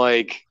 And I'm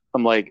like,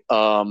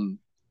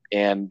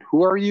 and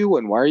who are you,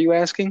 and why are you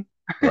asking?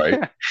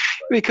 Right.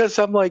 Because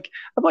I'm on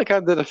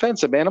the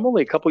defensive, man. I'm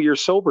only a couple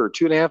years sober,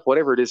 2.5,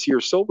 whatever it is,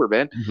 years sober,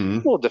 man. Mm-hmm. I'm a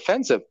little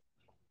defensive.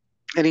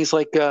 And he's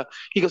like,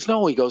 he goes,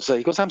 no, he goes,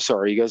 I'm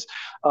sorry. He goes,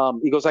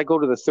 I go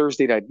to the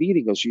Thursday night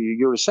meeting. He goes,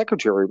 you're a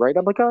secretary, right?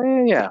 I'm like,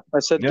 oh yeah. I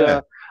said,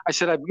 Yeah.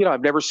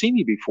 I've never seen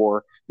you before.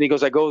 And he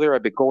goes, I go there.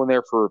 I've been going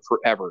there for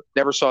forever.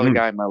 Never saw the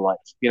guy in my life.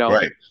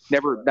 Right.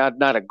 Never,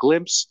 not a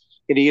glimpse.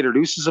 And he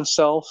introduces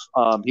himself.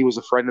 He was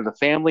a friend of the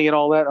family and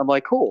all that. I'm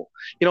like, cool.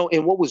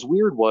 And what was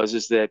weird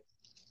is that,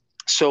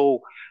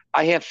 so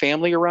I had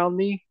family around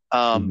me,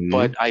 Mm-hmm.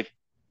 but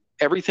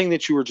everything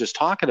that you were just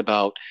talking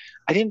about,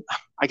 I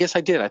guess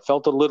I did. I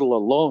felt a little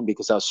alone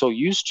because I was so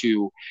used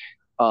to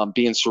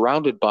being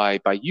surrounded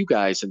by you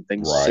guys and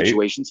things, Right.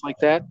 situations like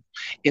that.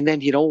 And then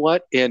you know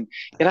what? And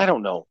I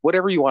don't know,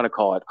 whatever you want to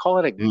call it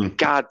a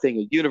God thing,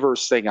 a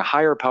universe thing, a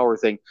higher power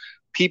thing,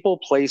 people,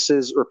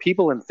 places, or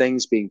people and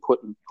things being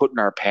put in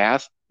our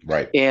path.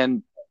 Right.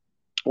 And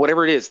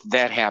whatever it is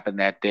that happened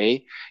that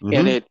day, Mm-hmm.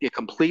 and it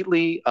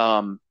completely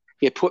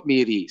it put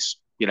me at ease,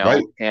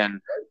 Right.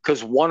 and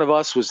because one of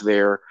us was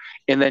there.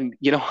 And then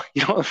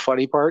the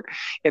funny part,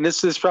 and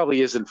this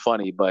probably isn't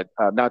funny, but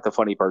not the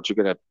funny part.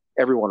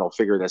 Everyone will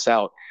figure this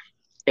out.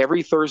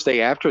 Every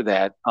Thursday after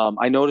that,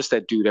 I noticed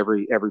that dude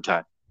every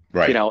time,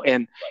 Right.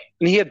 and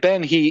he had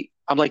been.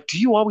 I'm like, do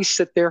you always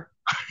sit there?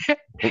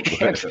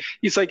 And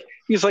he's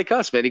like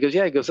us, man. He goes,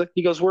 yeah.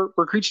 He goes, we're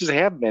creatures of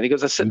habit, man. He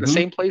goes, I sit in the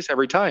same place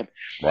every time.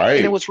 Right.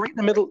 And it was right in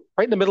the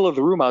middle of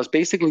the room. I was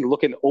basically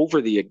looking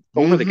over the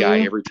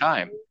guy every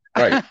time.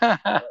 Right.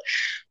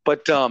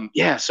 But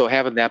yeah, so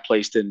having that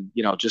placed in,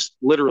 just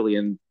literally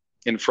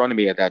in front of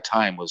me at that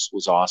time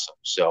was awesome.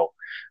 So,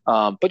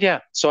 but yeah,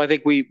 so I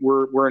think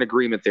we're in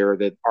agreement there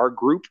that our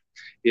group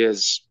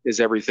is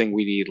everything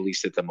we need, at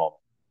least at the moment.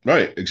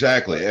 Right,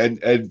 exactly.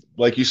 And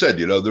like you said,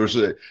 there's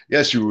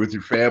yes, you were with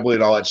your family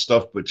and all that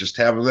stuff, but just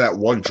having that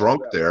one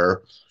drunk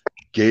there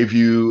gave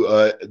you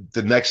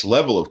the next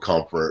level of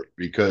comfort,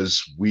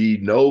 because we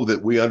know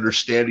that we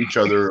understand each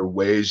other in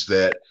ways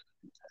that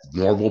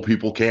normal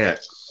people can't.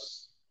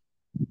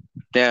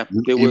 Yeah,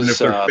 even if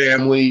they're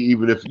family,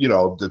 even if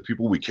the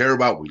people we care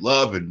about, we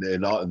love, and they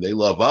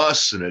love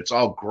us, and it's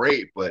all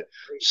great. But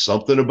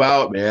something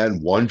about,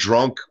 man, one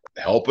drunk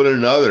helping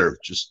another,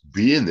 just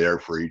being there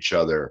for each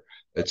other.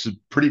 It's a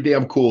pretty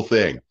damn cool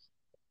thing.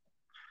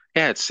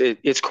 Yeah,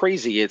 it's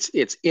crazy.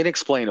 It's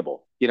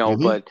inexplainable,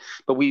 but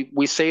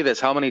we say this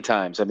how many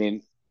times? I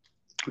mean,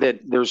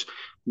 that there's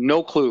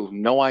no clue,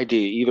 no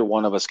idea either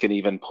one of us can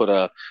even put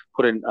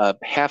in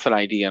half an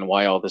idea on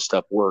why all this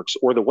stuff works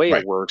or the way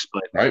it works,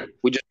 but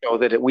we just know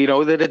that we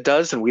know that it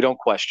does, and we don't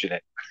question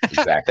it.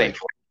 Exactly.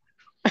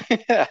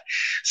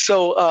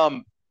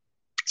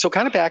 So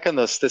kind of back on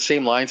the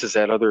same lines as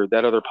that other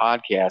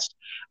podcast.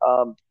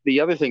 The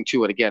other thing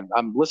too, and again,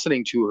 I'm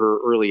listening to her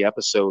early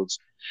episodes.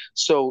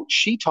 So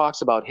she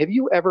talks about, have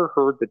you ever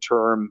heard the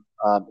term,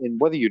 and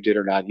whether you did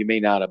or not, you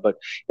may not have, but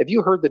have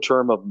you heard the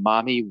term of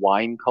mommy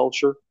wine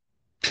culture?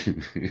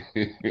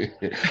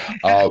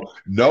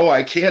 No,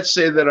 I can't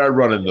say that I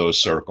run in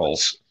those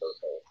circles.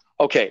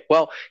 Okay,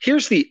 well,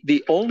 here's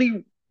the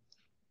only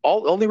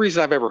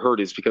reason I've ever heard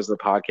is because of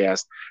the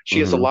podcast. She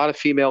has a lot of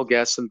female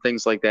guests and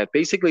things like that.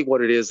 Basically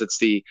what it is,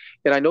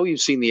 and I know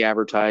you've seen the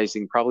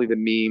advertising, probably the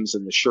memes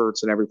and the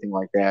shirts and everything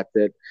like that,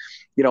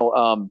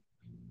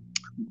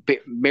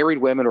 married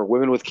women or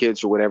women with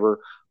kids or whatever,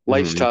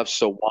 life's tough.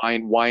 So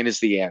wine is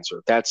the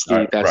answer. That's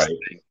the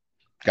thing.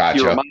 Gotcha.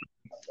 You're a mom,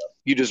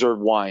 you deserve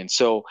wine.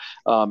 So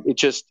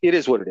it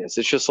is what it is.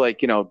 It's just like,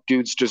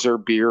 dudes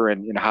deserve beer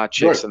and hot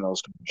chicks in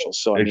those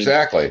commercials. So I mean,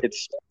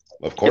 it's,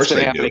 of course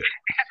they do.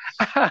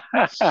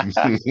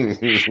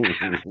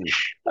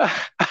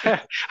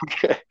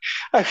 Okay.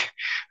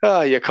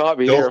 You caught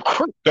me there.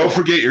 Don't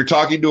forget, you're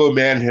talking to a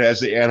man who has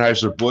the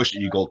Anheuser-Busch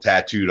eagle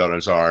tattooed on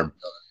his arm.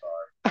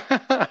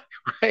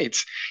 Right.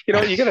 You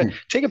gotta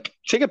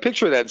take a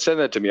picture of that and send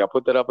that to me. I'll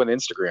put that up on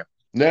Instagram.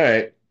 All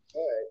right.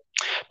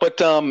 But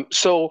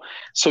so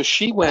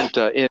she went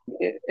in,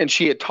 and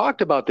she had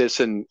talked about this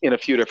in a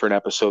few different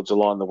episodes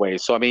along the way.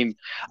 So I mean,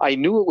 I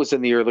knew it was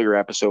in the earlier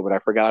episode, but I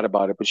forgot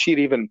about it. But she had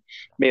even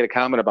made a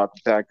comment about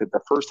the fact that the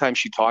first time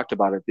she talked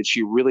about it, that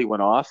she really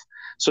went off.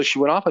 So she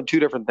went off on two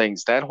different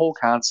things: that whole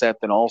concept,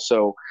 and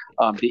also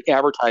the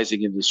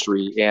advertising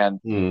industry and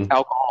Mm.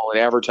 alcohol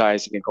and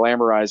advertising and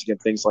glamorizing and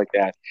things like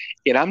that.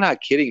 And I'm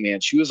not kidding, man.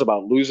 She was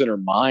about losing her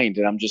mind,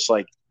 and I'm just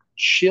like,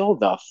 chill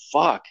the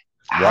fuck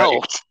Right.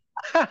 out.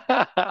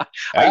 I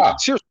Yeah.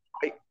 seriously,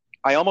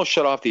 I almost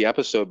shut off the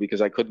episode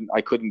because I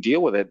couldn't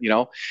deal with it,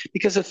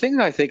 because the thing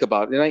that I think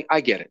about, and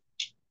I get it.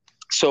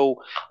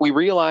 So we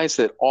realize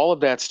that all of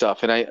that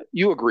stuff, and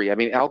you agree. I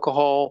mean,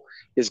 alcohol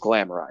is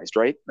glamorized,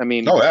 right? I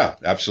mean, Oh yeah,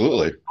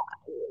 absolutely.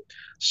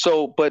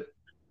 but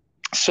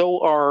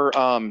so are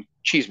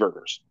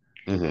cheeseburgers,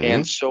 Mm-hmm.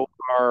 and so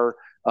are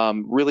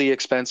really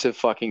expensive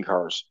fucking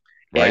cars,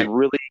 Right. and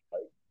really,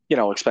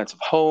 expensive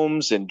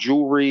homes and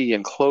jewelry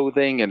and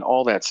clothing and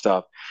all that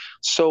stuff.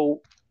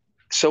 So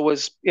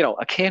was,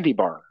 a candy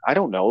bar. I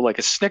don't know, like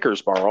a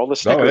Snickers bar, all the Oh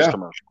Snickers yeah,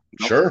 commercials.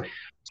 sure.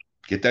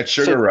 Get that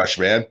sugar rush,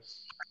 man.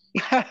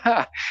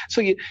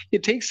 So you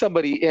take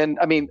somebody, and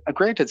I mean,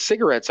 granted,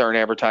 cigarettes aren't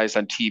advertised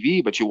on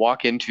TV, but you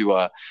walk into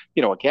a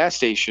gas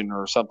station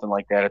or something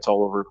like that, it's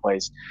all over the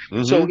place.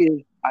 Mm-hmm. So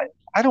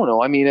I don't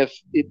know. I mean,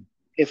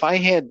 if I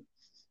had,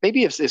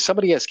 maybe if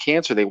somebody has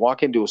cancer, they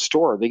walk into a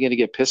store, are they going to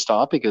get pissed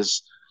off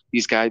because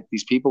these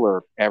people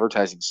are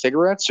advertising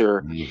cigarettes,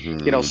 or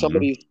Mm-hmm.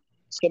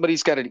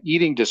 somebody's got an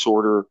eating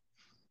disorder,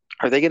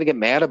 are they going to get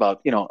mad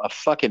about a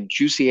fucking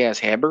juicy ass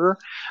hamburger?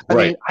 I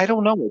Right. mean, I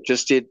don't know.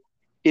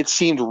 It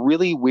seemed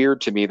really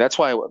weird to me. That's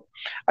why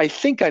I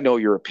think I know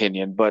your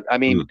opinion, but I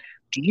mean,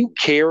 do you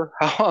care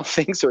how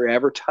things are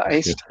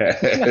advertised?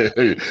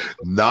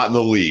 Not in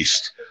the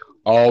least.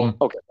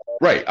 Okay.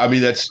 Right. I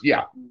mean, that's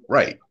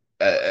right.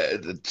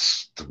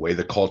 That's the way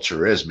the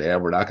culture is,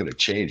 man. We're not going to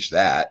change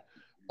that.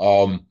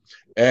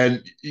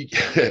 And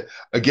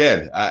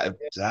again,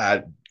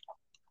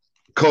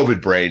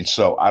 COVID brain.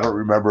 So I don't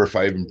remember if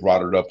I even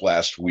brought it up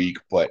last week,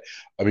 but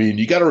I mean,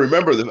 you got to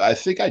remember that I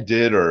think I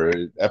did, or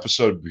an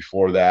episode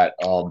before that.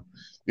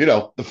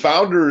 The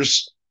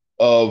founders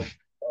of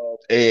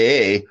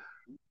AA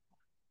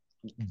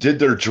did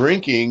their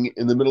drinking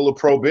in the middle of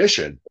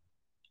Prohibition.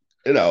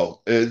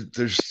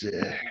 There's,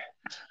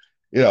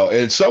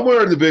 and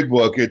somewhere in the big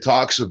book, it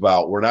talks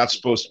about we're not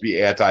supposed to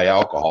be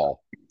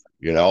anti-alcohol.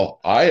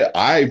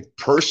 I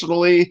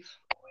personally,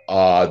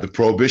 the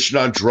prohibition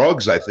on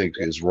drugs, I think,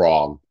 is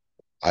wrong.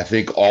 I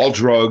think all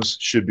drugs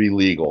should be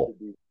legal.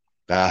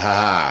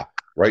 Write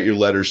your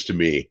letters to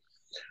me.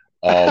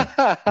 But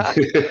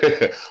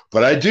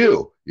I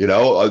do,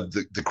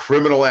 the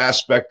criminal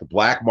aspect, the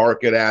black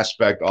market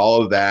aspect,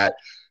 all of that,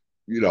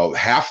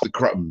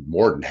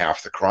 more than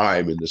half the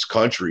crime in this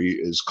country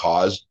is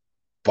caused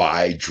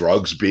by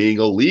drugs being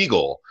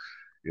illegal.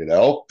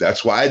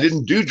 That's why I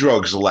didn't do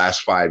drugs the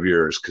last 5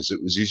 years, because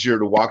it was easier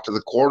to walk to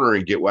the corner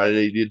and get what I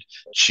needed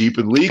cheap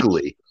and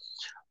legally.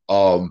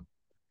 So,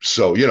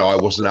 I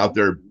wasn't out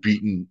there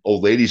beating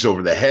old ladies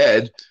over the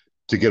head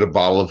to get a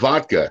bottle of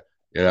vodka,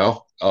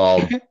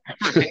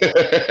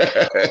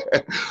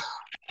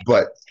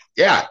 but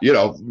yeah,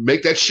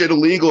 make that shit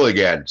illegal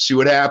again. See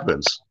what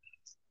happens.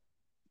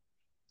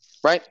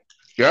 Right.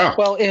 Yeah.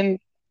 Well, and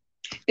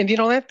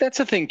that's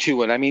the thing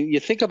too. And I mean, you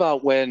think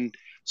about when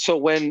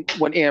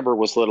Amber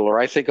was little, or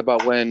I think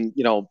about when,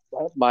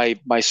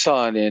 my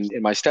son and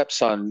my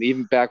stepson,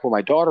 even back when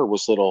my daughter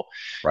was little,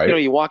 right.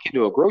 You walk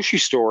into a grocery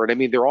store, and I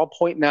mean, they're all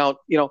pointing out,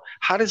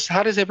 how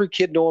does every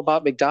kid know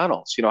about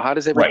McDonald's? How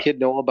does every kid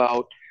know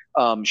about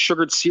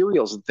sugared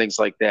cereals and things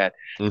like that?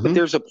 Mm-hmm. But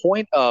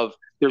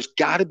there's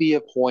got to be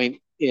a point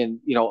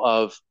in,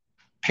 of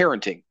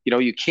parenting.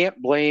 You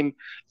can't blame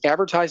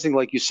advertising,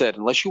 like you said,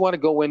 unless you want to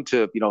go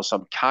into,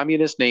 some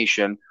communist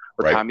nation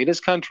or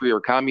communist country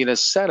or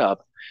communist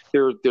setup.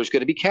 There's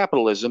going to be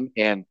capitalism,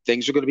 and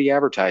things are going to be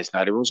advertised.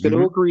 Not everyone's going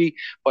to agree,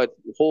 but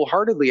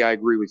wholeheartedly, I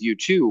agree with you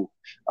too.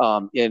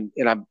 And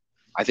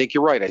I think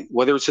you're right.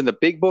 Whether it's in the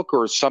big book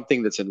or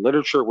something that's in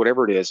literature,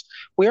 whatever it is,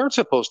 we aren't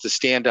supposed to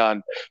stand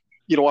on,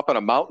 up on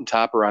a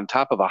mountaintop or on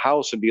top of a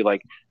house and be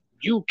like,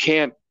 you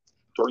can't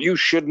or you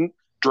shouldn't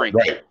drink.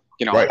 Right.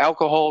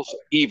 Alcohol's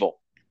evil.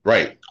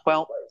 Right.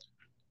 Well,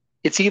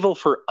 it's evil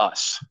for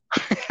us.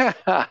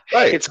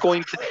 Right.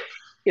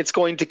 It's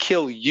going to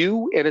kill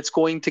you, and it's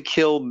going to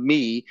kill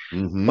me.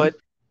 Mm-hmm. But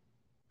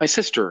my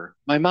sister,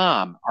 my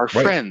mom, our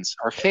friends,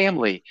 our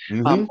family,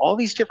 all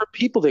these different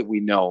people that we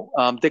know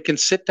that can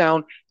sit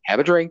down, have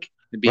a drink,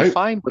 and be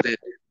fine with it.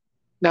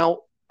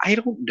 Now, I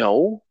don't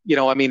know.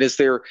 I mean, is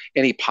there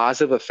any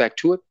positive effect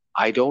to it?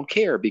 I don't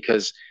care,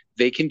 because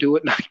they can do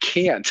it and I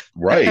can't.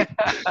 Right.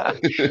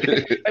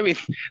 I mean,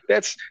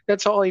 that's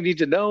all I need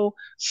to know.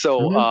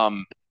 So,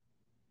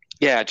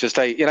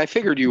 I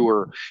figured you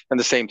were in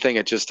the same thing.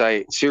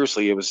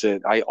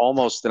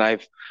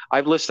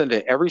 I've listened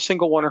to every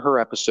single one of her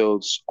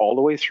episodes all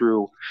the way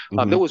through.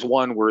 There was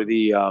one where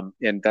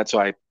and that's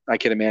why I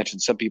can imagine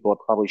some people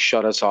have probably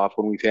shut us off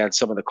when we've had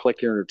some of the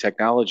clicker or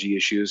technology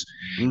issues.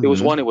 It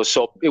was one. It was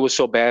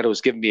so bad. It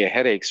was giving me a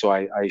headache, so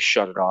I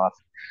shut it off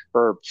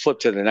or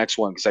flipped to the next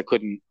one because I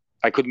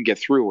couldn't get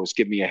through. It was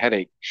giving me a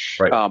headache.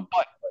 Right.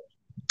 But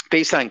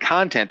based on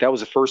content, that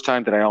was the first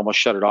time that I almost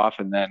shut it off,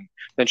 and then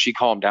she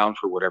calmed down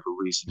for whatever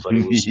reason. But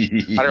it was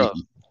I don't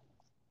know.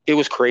 It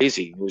was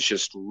crazy. It was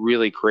just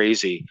really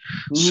crazy.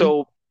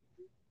 So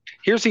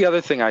here's the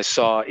other thing I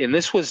saw, and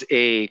this was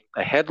a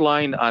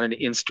headline on an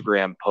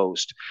Instagram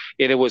post.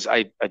 And it was,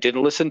 I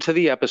didn't listen to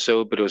the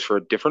episode, but it was for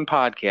a different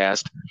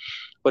podcast.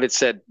 But it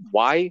said,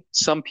 why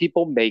some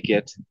people make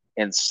it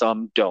and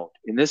some don't.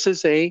 And this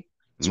is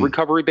it's a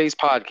recovery-based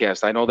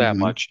podcast. I know that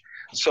much.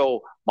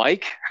 So,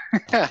 Mike,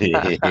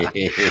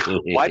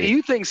 why do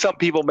you think some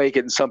people make it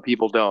and some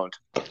people don't?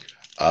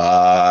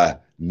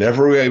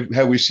 Never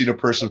have we seen a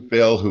person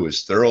fail who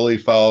has thoroughly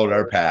followed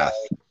our path.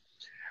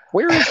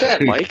 Where is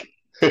that, Mike?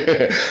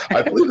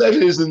 I believe that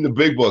is in the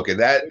big book. And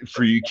that,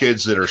 for you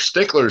kids that are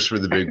sticklers for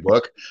the big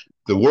book,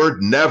 the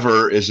word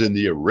never is in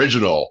the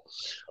original,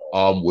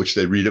 which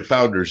they read at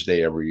Founders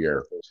Day every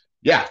year.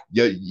 Yeah,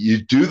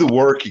 you do the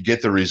work, you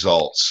get the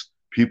results.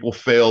 People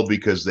fail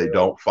because they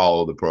don't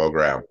follow the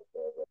program,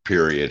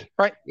 period.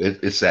 Right.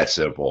 It's that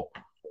simple.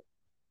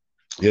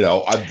 You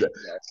know,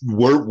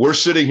 we're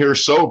sitting here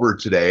sober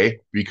today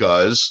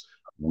because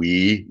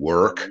we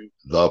work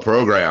the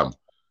program.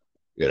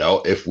 You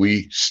know, if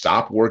we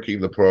stop working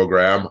the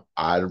program,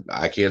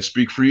 I can't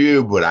speak for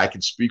you, but I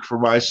can speak for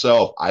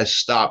myself. I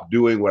stop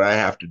doing what I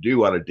have to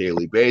do on a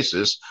daily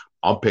basis.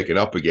 I'm picking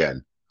up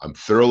again. I'm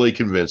thoroughly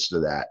convinced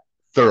of that.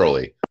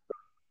 Thoroughly.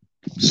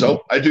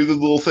 So I do the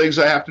little things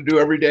I have to do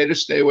every day to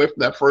stay away from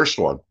that first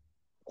one.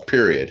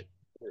 Period.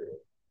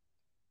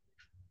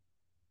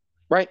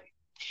 Right.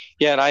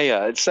 Yeah, and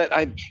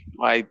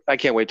I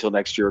can't wait till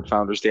next year at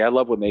Founders Day. I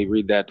love when they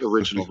read that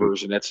original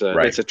version. It's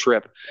a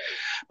trip.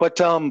 But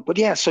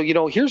yeah, so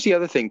here's the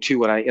other thing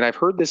too, and I've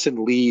heard this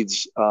in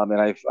leads, and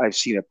I've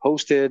seen it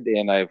posted,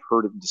 and I've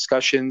heard it in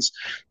discussions.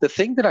 The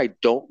thing that I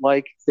don't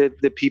like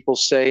that people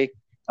say,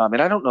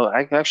 and I don't know,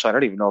 I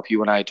don't even know if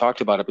you and I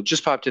talked about it, but it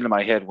just popped into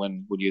my head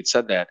when you had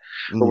said that,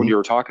 or when you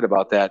were talking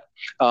about that.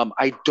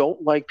 I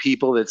don't like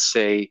people that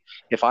say,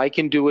 if I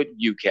can do it,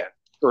 you can,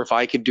 or if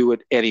I can do it,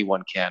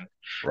 anyone can.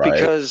 Right.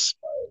 Because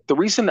the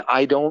reason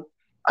I don't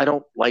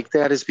like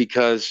that is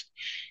because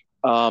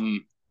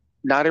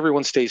not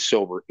everyone stays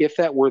sober. If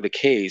that were the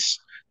case,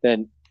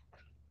 then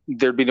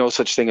there'd be no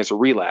such thing as a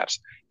relapse.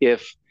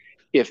 If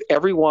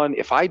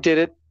I did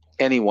it,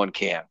 anyone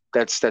can.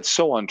 That's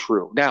so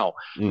untrue. Now,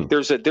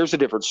 there's a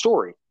different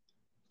story.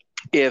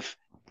 If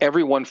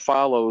everyone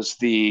follows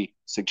the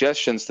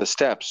suggestions, the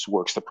steps,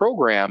 works the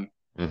program,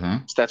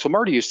 so that's what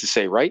Marty used to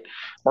say, right?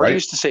 Marty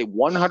used to say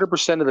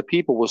 100% of the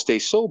people will stay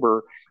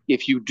sober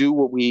if you do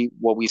what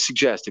we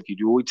suggest, if you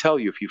do what we tell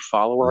you, if you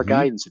follow our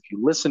guidance, if you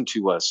listen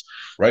to us,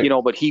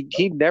 but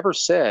he never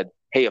said,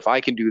 hey, if I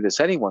can do this,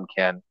 anyone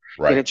can.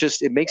 Right. And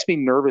it makes me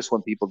nervous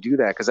when people do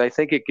that, because I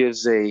think it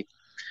gives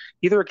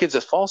either it gives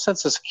a false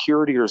sense of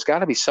security, or there's got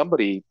to be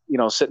somebody,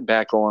 sitting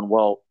back going,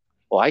 well,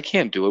 I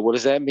can't do it. What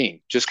does that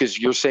mean? Just because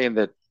you're saying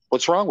that,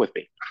 what's wrong with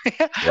me?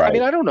 I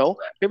mean, I don't know.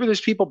 Maybe there's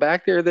people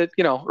back there that,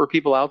 or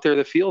people out there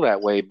that feel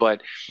that way.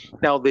 But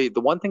now the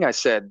one thing I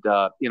said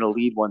in a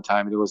lead one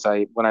time, it was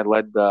when I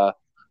led the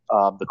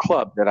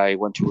club that I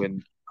went to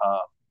in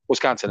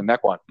Wisconsin, in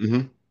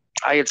Mequon.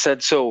 I had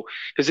said, so,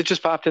 because it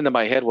just popped into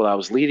my head while I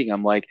was leading.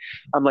 I'm like,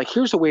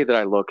 here's the way that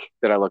I look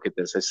at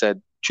this. I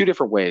said two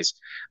different ways.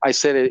 I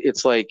said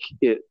it's like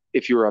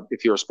if you're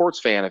a sports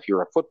fan, if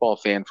you're a football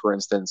fan, for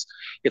instance,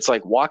 it's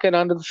like walking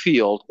onto the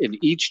field and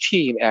each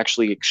team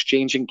actually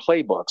exchanging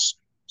playbooks.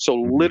 So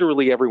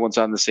literally everyone's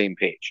on the same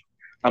page.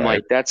 I'm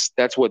like, that's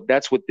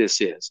what this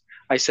is.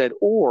 I said,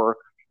 or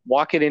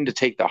walking in to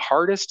take the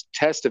hardest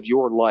test of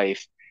your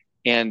life,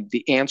 and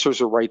the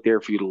answers are right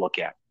there for you to look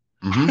at.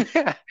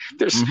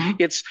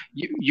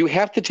 You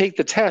have to take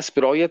the test,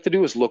 but all you have to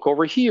do is look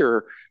over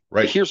here.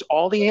 Right. Here's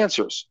all the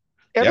answers.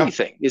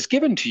 Everything is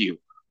given to you.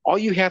 All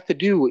you have to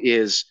do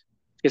is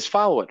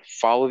follow it.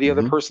 Follow the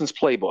other person's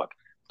playbook.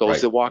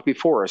 Those that walk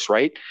before us,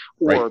 right?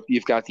 Or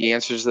you've got the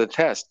answers to the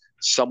test.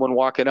 Someone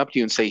walking up to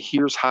you and say,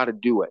 here's how to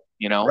do it,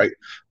 Right.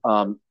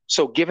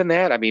 So given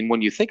that, I mean,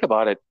 when you think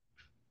about it,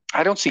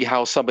 I don't see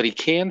how somebody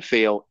can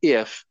fail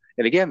if,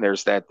 and again,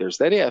 there's that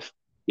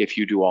if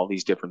you do all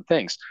these different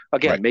things.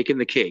 Again, making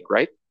the cake,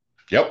 right?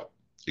 Yep,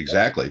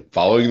 exactly.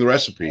 Following the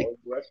recipe.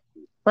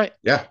 Right.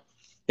 Yeah.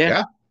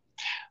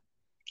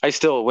 I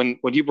still, when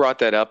you brought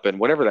that up, and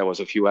whatever that was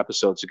a few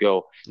episodes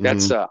ago,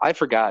 that's I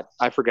forgot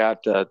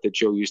that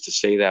Joe used to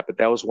say that, but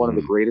that was one of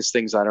the greatest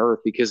things on earth,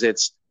 because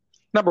it's,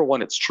 number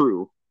one, it's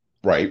true.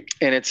 Right.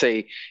 And it's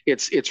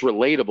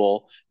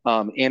relatable.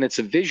 And it's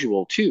a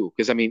visual too,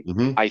 because I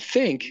mean, I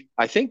think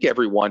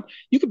everyone,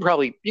 you could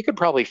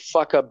probably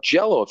fuck up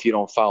Jell-O if you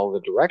don't follow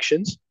the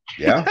directions.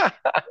 Yeah.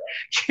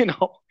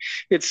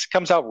 It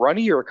comes out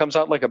runny, or it comes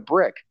out like a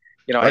brick.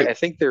 I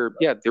think there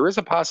is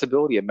a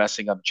possibility of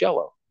messing up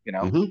Jell-O.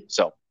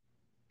 So,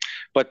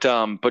 But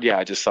yeah,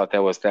 I just thought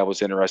that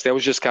was interesting. That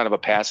was just kind of a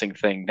passing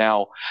thing.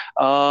 Now,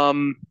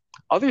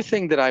 other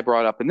thing that I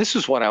brought up, and this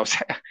is what I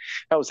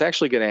was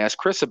actually going to ask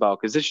Chris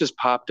about, because this just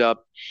popped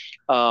up.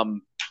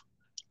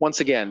 Once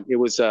again, it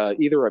was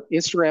either an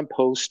Instagram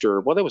post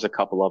or, well, there was a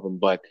couple of them,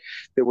 but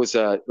there was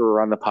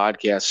or on the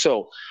podcast.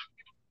 So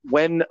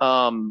when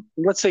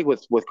let's say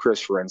with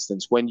Chris, for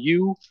instance, when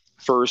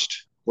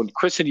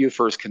Chris and you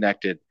first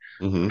connected,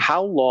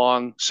 how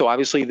long? So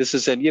obviously this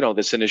is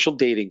this initial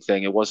dating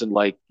thing. It wasn't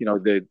like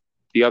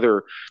the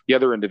other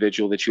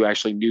individual that you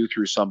actually knew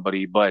through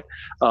somebody. But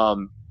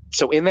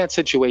so in that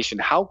situation,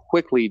 how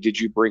quickly did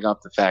you bring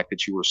up the fact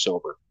that you were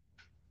sober?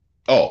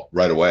 Oh,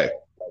 right away.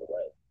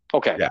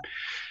 Okay. Yeah.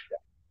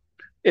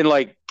 In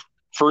like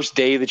first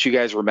day that you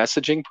guys were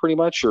messaging, pretty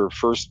much, or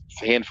first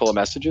handful of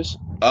messages?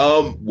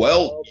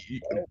 Well,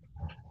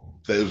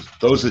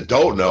 those that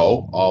don't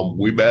know,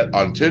 we met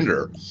on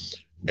Tinder,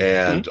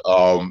 and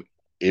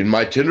in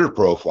my Tinder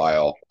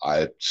profile,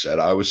 I said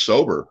I was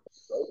sober.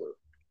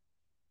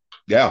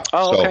 Yeah.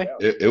 Oh, so okay.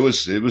 It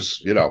was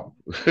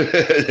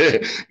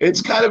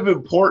it's kind of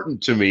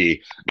important to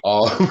me.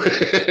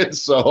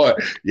 So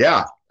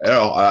yeah,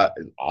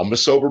 I'm a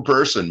sober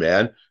person,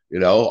 man.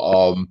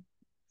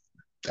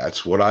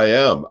 That's what I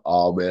am.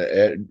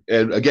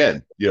 And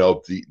again,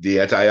 the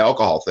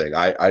anti-alcohol thing,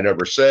 I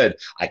never said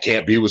I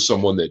can't be with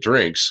someone that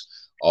drinks.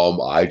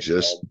 I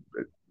just,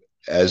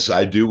 as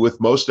I do with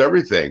most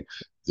everything,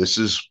 this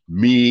is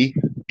me.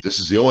 This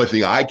is the only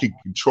thing I can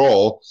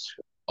control.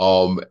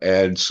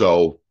 And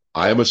so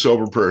I am a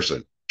sober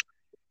person,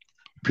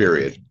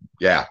 period.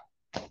 Yeah.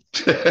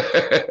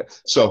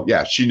 So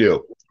yeah, she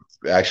knew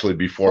actually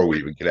before we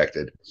even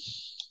connected.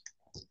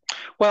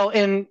 Well,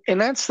 and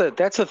that's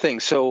the thing.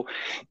 So,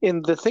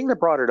 in the thing that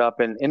brought it up,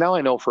 and now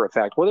I know for a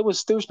fact. Well,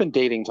 there's been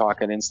dating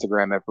talk on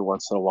Instagram every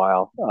once in a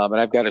while, and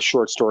I've got a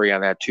short story on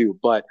that too.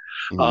 But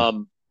I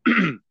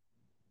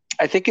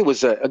think it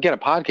was again a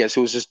podcast.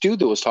 It was this dude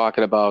that was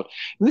talking about,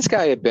 and this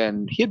guy had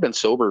been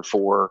sober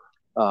for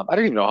I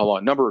don't even know how long,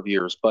 a number of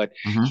years, but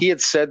he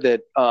had said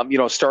that,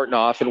 starting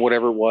off and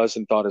whatever it was,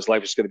 and thought his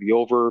life was going to be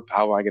over.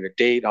 How am I going to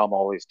date? How am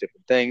all these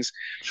different things?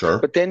 Sure.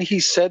 But then he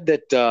said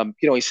that,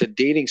 he said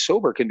dating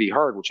sober can be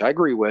hard, which I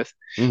agree with,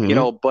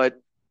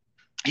 but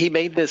he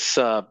made this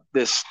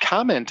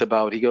comment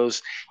about, he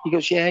goes,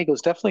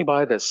 definitely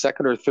by the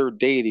second or third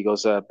date, he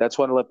goes, that's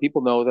when I let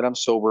people know that I'm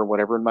sober and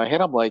whatever. In my head,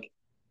 I'm like,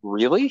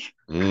 really?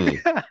 Why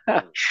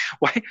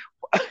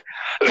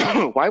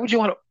would you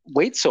want to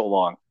wait so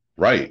long?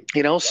 Right.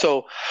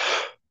 So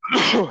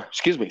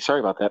excuse me,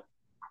 sorry about that.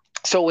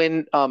 So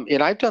and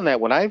I've done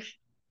that when I've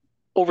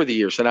over the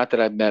years, and not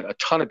that I've met a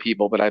ton of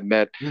people, but I've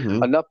met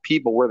enough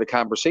people where the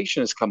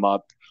conversation has come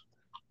up.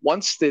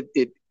 Once that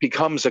it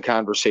becomes a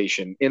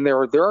conversation, and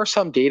there are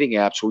some dating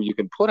apps where you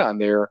can put on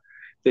there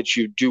that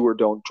you do or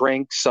don't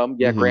drink. Some,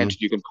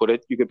 granted, you can put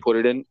it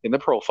in the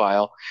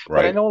profile. Right.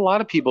 But I know a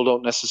lot of people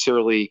don't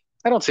necessarily.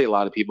 I don't say a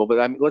lot of people,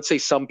 but let's say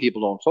some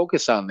people don't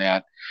focus on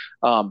that.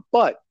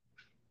 But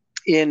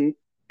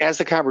as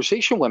the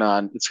conversation went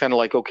on, it's kind of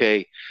like,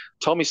 okay,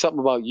 tell me something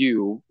about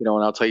you, and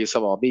I'll tell you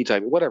something about me,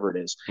 type, whatever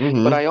it is.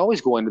 But I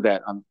always go into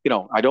that.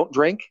 I don't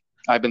drink.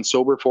 I've been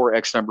sober for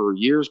X number of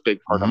years,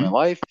 big part of my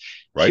life.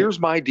 Right. Here's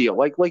my deal.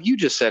 Like you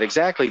just said,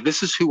 exactly.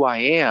 This is who I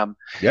am.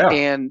 Yeah.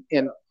 And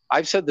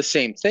I've said the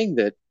same thing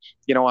that,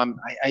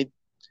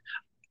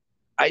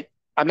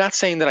 I'm not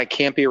saying that I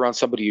can't be around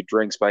somebody who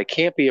drinks, but I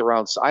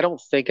don't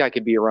think I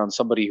could be around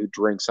somebody who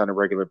drinks on a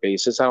regular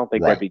basis. I don't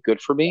think that'd be good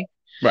for me.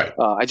 Right.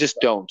 I just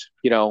don't,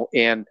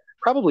 and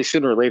probably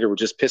sooner or later would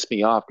just piss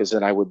me off, because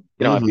then I would,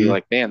 I'd be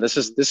like, man, this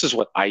is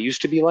what I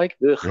used to be like.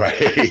 Ugh. Right.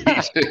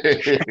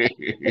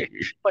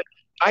 But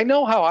I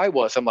know how I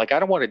was. I'm like, I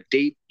don't want to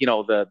date,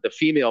 the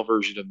female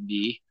version of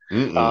me.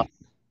 But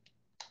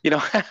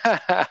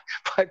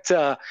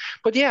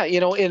yeah,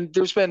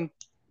 and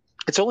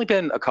it's only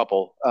been a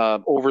couple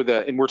and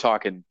we're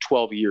talking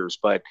 12 years,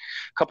 but a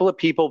couple of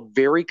people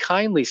very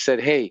kindly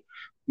said, hey,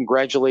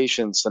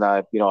 congratulations, and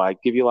I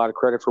give you a lot of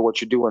credit for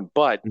what you're doing,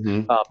 but I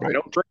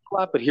don't drink a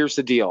lot, but here's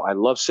the deal. I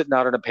love sitting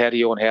out on a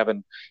patio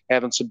and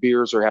having some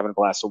beers or having a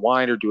glass of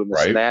wine or doing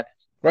this and that.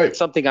 Right. It's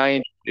something I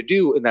enjoy to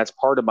do, and that's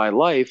part of my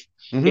life.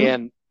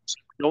 And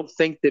I don't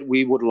think that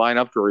we would line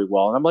up very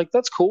well. And I'm like,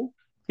 that's cool.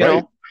 You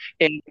know,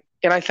 and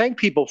I thank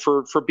people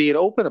for being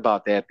open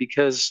about that,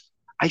 because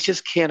I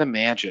just can't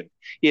imagine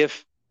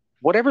if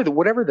whatever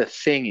the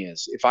thing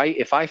is, if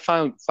I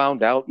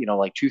found out,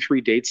 like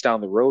 2-3 dates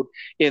down the road,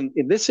 and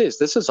this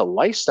is a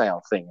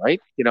lifestyle thing, right?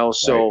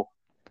 So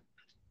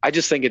I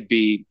just think it'd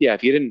be,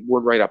 if you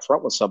weren't right up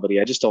front with somebody,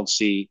 I don't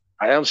see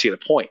the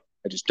point.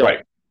 I just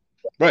don't.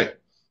 Right.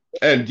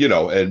 And,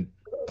 and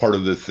part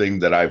of the thing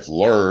that I've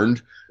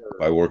learned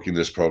by working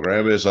this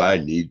program is I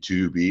need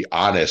to be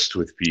honest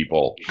with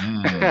people.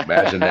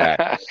 Imagine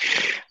that.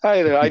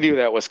 I knew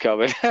that was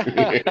coming.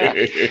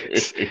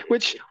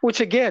 which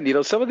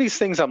again, some of these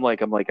things I'm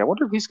like, I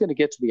wonder if he's going to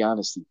get to the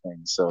honesty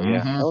thing. So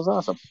yeah, that was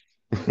awesome.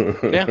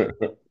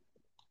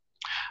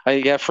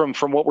 Yeah.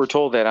 From what we're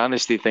told, that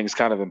honesty thing's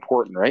kind of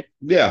important, right?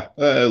 Yeah,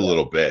 a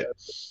little bit.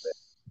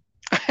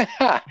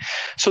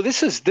 So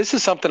this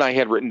is something I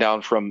had written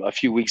down from a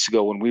few weeks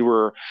ago when we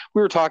were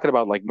talking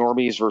about like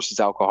normies versus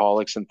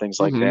alcoholics and things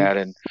like Mm-hmm. that.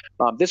 And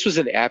this was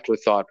an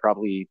afterthought,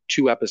 probably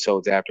 2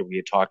 episodes after we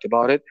had talked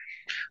about it.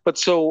 But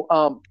so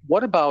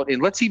what about,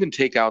 and let's even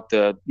take out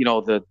the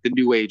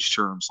new age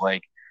terms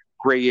like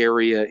gray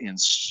area and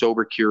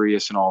sober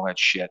curious and all that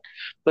shit.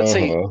 Let's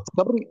say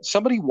Uh-huh.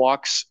 somebody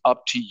walks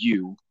up to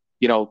you,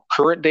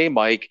 current day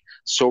Mike,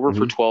 sober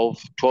for Mm-hmm.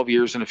 12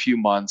 years and a few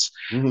months,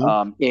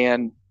 Mm-hmm.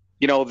 and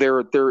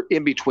they're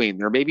in between.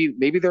 They're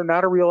maybe they're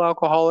not a real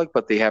alcoholic,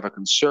 but they have a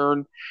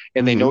concern,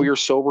 and they know Mm-hmm. you're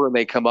sober, and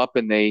they come up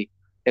and they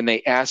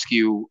ask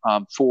you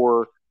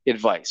for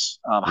advice.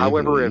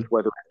 However, Mm-hmm. if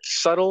whether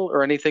it's subtle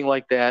or anything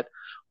like that,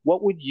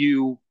 what would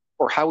you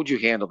or how would you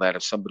handle that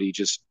if somebody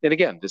just, and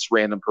again, this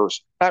random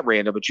person, not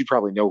random, but you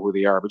probably know who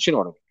they are, but you know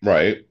what I mean?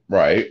 Right,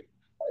 right.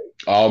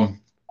 Well,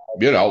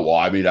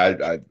 I mean,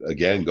 I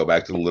again go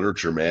back to the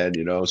literature, man.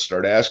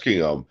 Start asking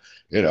them.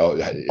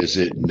 Is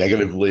it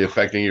negatively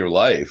affecting your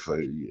life?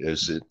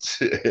 Is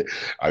it?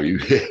 Are you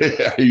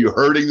are you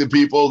hurting the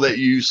people that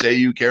you say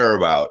you care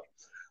about?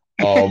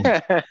 Um,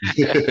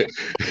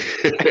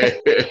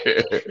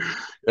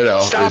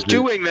 Stop is it?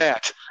 doing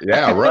that.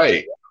 Yeah,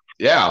 right.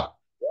 Yeah,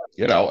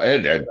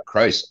 and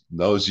Christ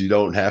knows you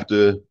don't have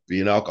to be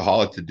an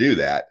alcoholic to do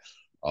that.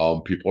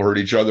 People hurt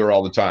each other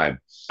all the time.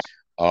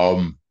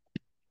 Um,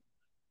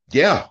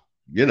 yeah,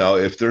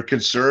 if they're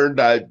concerned,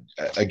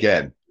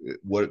 again,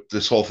 what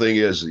this whole thing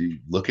is, you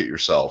look at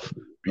yourself,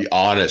 be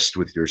honest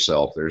with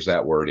yourself. There's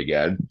that word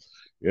again.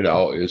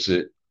 Is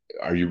it,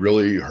 are you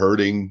really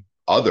hurting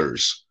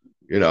others?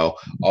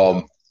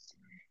 Um,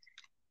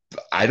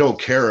 I don't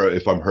care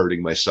if I'm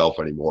hurting myself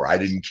anymore. I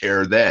didn't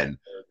care then.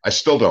 I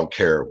still don't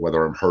care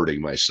whether I'm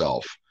hurting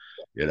myself.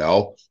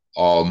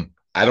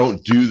 I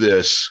don't do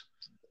this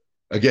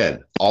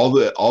again. All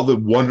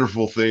the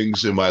wonderful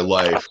things in my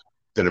life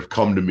that have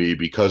come to me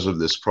because of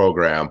this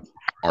program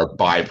are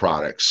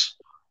byproducts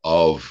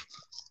of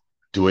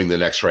doing the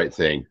next right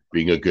thing,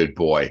 being a good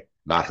boy,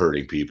 not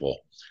hurting people.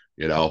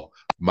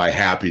 My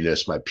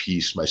happiness, my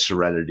peace, my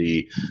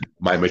serenity,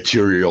 my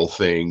material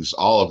things,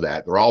 all of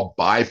that, they're all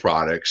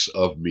byproducts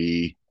of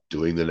me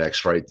doing the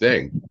next right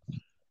thing.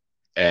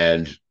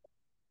 And,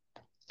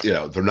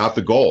 they're not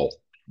the goal.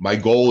 My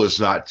goal is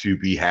not to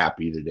be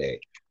happy today.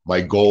 My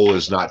goal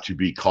is not to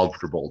be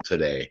comfortable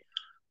today.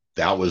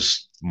 That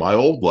was my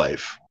old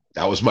life.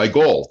 That was my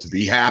goal, to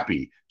be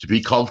happy, to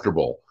be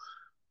comfortable.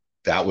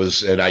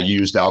 And I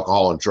used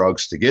alcohol and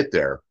drugs to get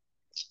there.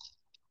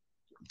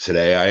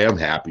 Today I am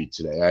happy.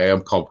 Today I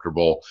am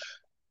comfortable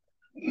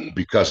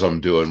because I'm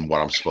doing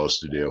what I'm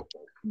supposed to do.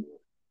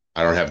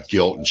 I don't have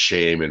guilt and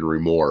shame and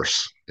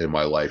remorse in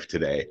my life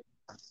today.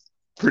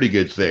 Pretty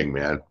good thing,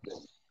 man.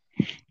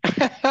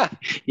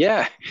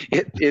 Yeah,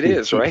 it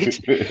is, right?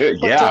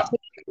 But Yeah.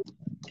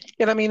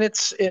 and I mean, it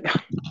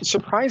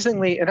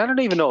surprisingly, and I don't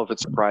even know if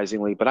it's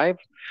surprisingly, but I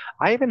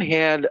haven't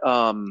had.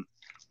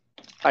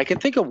 I can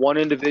think of one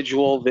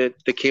individual that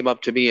came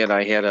up to me, and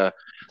I had a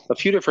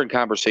few different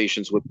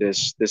conversations with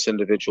this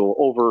individual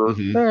over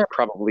Mm-hmm.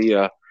 probably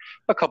a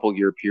couple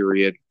year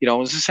period. It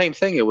was the same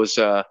thing. It was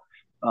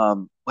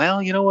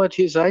well, you know what?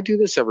 I do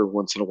this every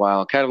once in a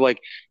while, kind of like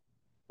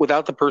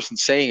without the person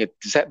saying it.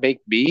 Does that make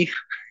me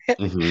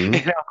Mm-hmm.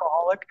 an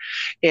alcoholic?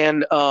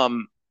 And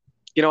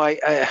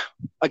I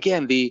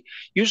again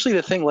usually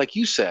the thing like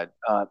you said,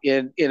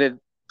 in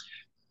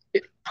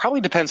it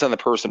probably depends on the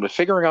person, but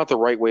figuring out the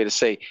right way to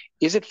say,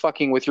 is it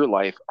fucking with your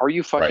life? Are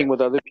you fucking Right.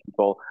 with other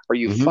people? Are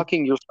you Mm-hmm.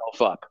 fucking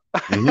yourself up?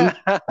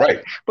 Mm-hmm.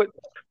 Right.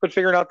 but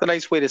figuring out the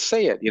nice way to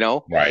say it,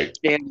 Right.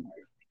 and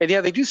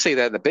yeah, they do say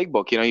that in the big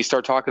book. You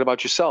start talking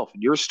about yourself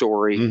and your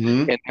story,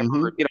 Mm-hmm. and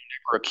Mm-hmm.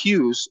 never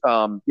accuse,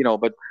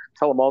 but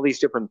tell them all these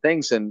different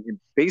things, and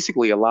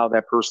basically allow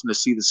that person to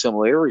see the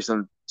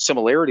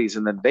similarities,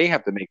 and then they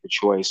have to make the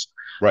choice.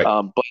 Right.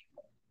 But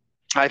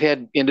I've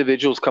had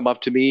individuals come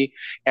up to me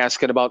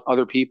asking about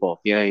other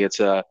people. It's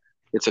a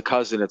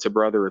cousin, it's a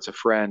brother, it's a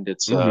friend,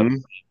 it's Mm-hmm.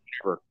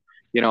 whatever,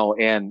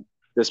 and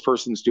this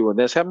person's doing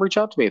this. Have them reach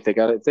out to me if they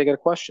got a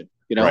question.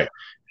 Right.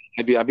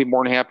 I'd be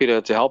more than happy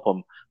to help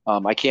them.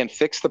 I can't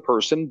fix the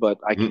person, but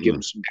I can give Mm-mm.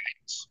 them some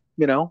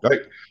guidance.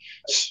 Right.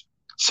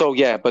 So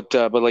yeah, but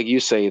like you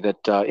say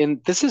that,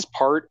 and this is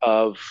part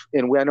of,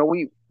 and I know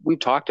we've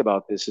talked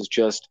about this, is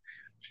just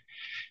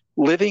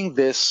living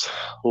this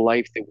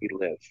life that we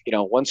live.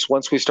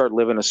 Once we start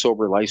living a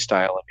sober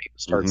lifestyle and people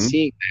start Mm-hmm.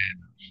 seeing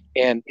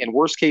that, and in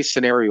worst case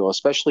scenario,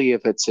 especially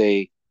if it's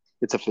a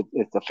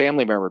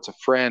family member, it's a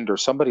friend or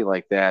somebody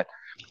like that,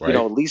 Right.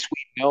 at least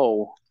we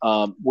know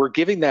we're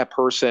giving that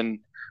person,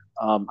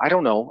 I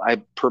don't know,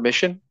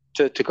 permission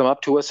to come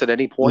up to us at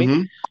any point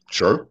Mm-hmm.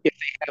 Sure.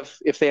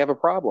 if they have a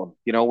problem,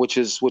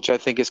 which I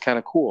think is kind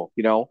of cool.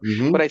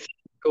 Mm-hmm. But I think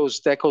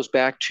that goes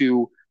back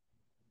to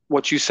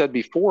what you said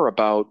before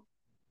about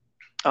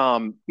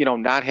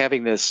not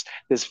having this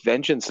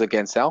vengeance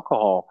against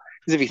alcohol.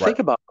 Because if you Right. think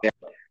about that,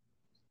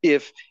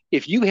 if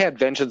you had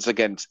vengeance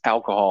against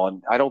alcohol,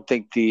 and I don't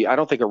think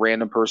a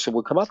random person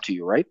would come up to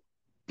you, right?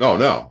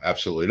 No,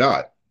 absolutely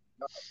not.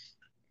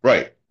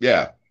 Right.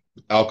 Yeah.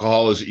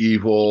 Alcohol is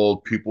evil.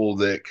 People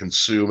that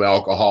consume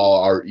alcohol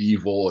are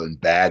evil and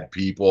bad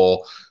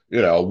people.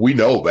 We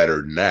know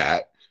better than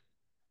that.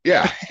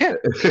 Yeah.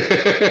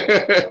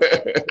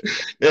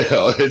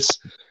 It's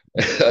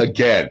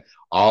again,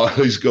 I'll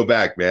always go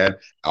back, man.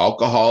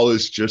 Alcohol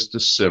is just a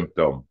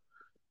symptom.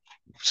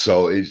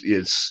 So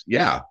it's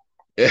yeah.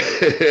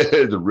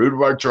 The root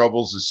of our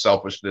troubles is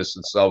selfishness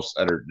and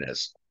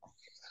self-centeredness.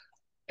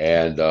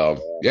 And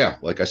yeah,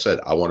 like I said,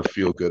 I want to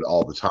feel good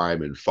all the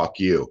time and fuck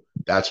you.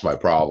 That's my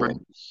problem.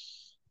 Right.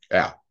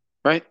 Yeah.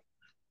 Right.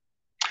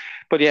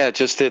 But yeah,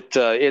 just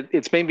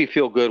it's made me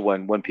feel good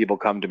when people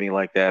come to me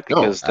like that,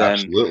 No, because then,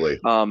 absolutely.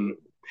 and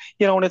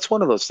it's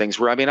one of those things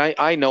where, I mean,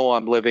 I know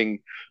I'm living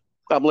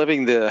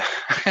the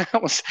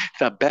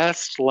the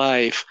best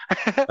life.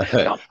 I'm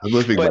No,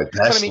 living my but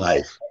I best mean,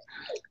 life.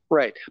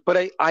 right.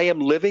 But I am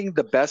living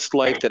the best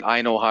life that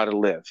I know how to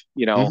live,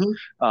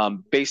 Mm-hmm.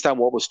 based on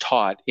what was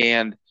taught.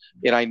 And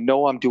I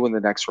know I'm doing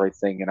the next right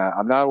thing. And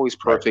I'm not always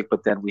Right. perfect,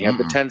 but then we have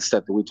the Mm-mm. 10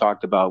 step that we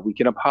talked about. We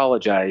can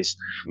apologize,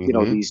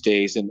 Mm-hmm. these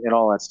days, and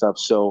all that stuff.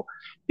 So,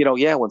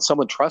 yeah, when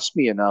someone trusts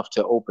me enough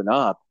to open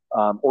up,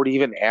 or to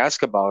even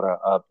ask about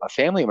a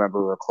family member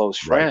or a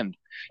close Right. friend,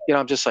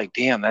 I'm just like,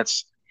 damn,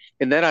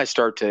 and then I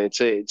start to,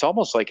 it's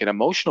almost like an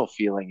emotional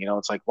feeling,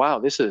 it's like, wow,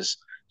 it's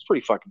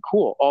pretty fucking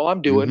cool. All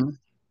I'm doing Mm-hmm.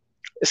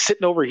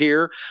 sitting over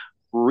here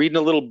reading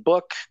a little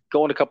book,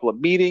 going to a couple of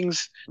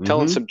meetings,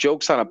 telling Mm-hmm. some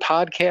jokes on a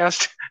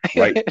podcast,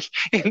 Right.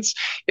 and,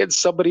 and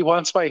somebody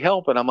wants my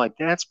help, and I'm like,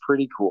 that's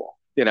pretty cool,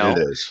 It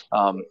is.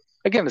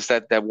 Again, it's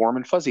that warm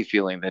and fuzzy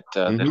feeling that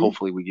Mm-hmm.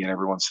 hopefully we get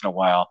every once in a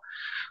while.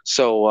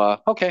 So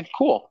okay,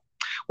 cool.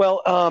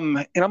 Well,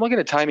 and I'm looking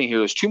at timing here.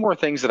 There's two more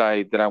things that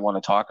I want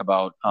to talk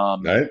about.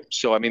 Right.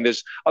 So I mean,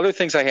 there's other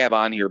things I have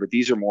on here, but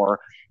these are more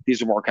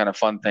kind of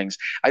fun things.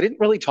 I didn't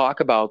really talk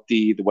about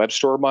the web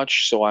store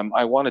much, so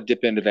I want to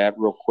dip into that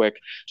real quick,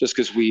 just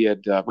because we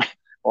had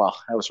well,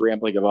 I was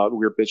rambling about, we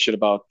were bitching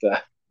about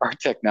our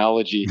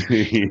technology.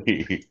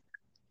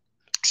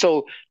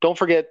 So don't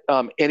forget,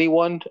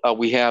 anyone,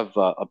 we have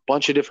a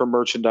bunch of different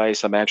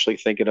merchandise I'm actually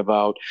thinking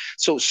about.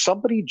 So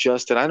somebody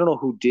just, and I don't know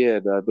who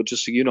did, but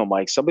just so you know,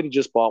 Mike, somebody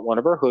just bought one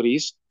of our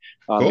hoodies.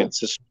 Cool. It's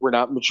this We're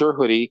Not Mature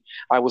hoodie.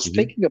 I was Mm-hmm.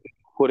 thinking of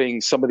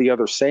putting some of the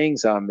other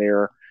sayings on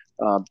there,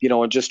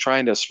 and just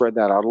trying to spread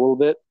that out a little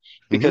bit,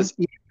 Mm-hmm. because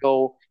even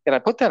though, and I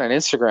put that on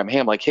Instagram, hey,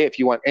 I'm like, hey, if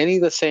you want any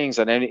of the sayings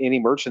on any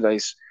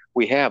merchandise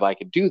we have, I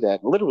could do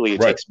that. Literally, it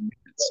Right. takes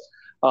minutes.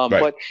 Right.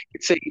 But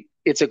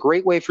it's a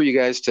great way for you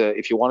guys to,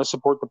 if you want to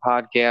support the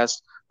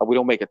podcast. We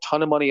don't make a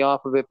ton of money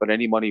off of it, but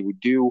any money we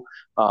do,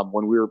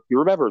 when you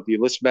remember, if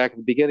you listen back at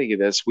the beginning of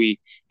this, we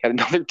had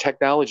another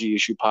technology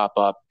issue pop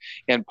up,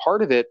 and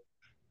part of it,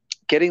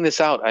 getting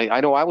this out, I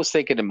know I was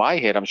thinking in my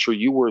head, I'm sure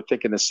you were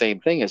thinking the same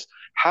thing, is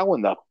how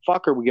in the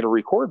fuck are we going to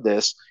record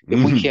this if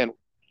we Mm-hmm. can't?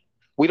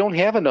 We don't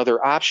have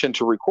another option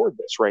to record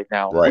this right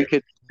now. We Right.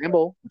 could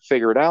scramble,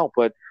 figure it out,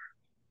 but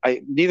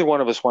neither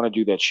one of us want to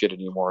do that shit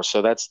anymore.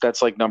 So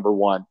that's like number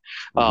one.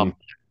 Mm-hmm.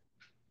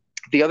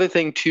 The other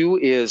thing too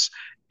is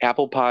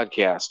Apple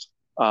Podcast,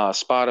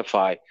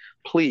 Spotify.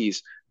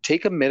 Please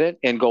take a minute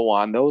and go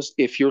on those.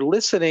 If you're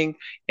listening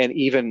and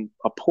even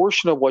a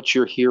portion of what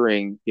you're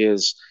hearing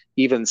is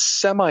even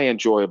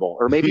semi-enjoyable,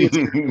 or maybe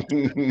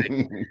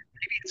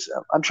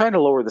I'm trying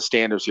to lower the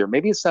standards here.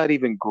 Maybe it's not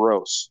even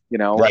gross,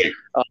 Right.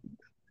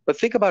 But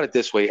think about it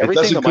this way: It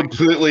everything doesn't that Mike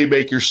completely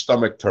make your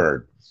stomach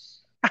turn.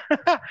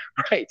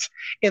 right,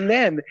 and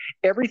then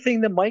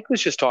everything that Mike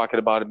was just talking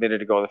about a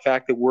minute ago, the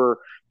fact that we're,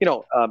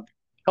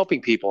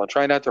 helping people and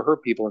trying not to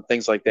hurt people and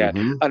things like that.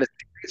 Mm-hmm. On the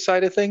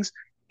side of things,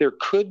 there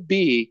could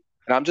be,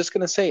 and I'm just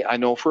going to say, I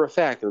know for a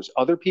fact there's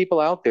other people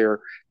out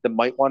there that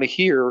might want to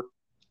hear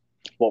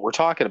what we're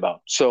talking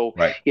about. So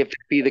Right. if it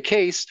be the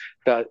case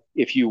that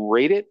if you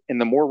rate it,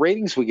 and the more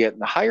ratings we get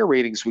and the higher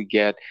ratings we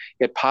get,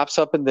 it pops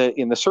up in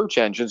the search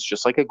engines,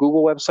 just like a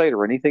Google website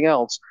or anything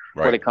else.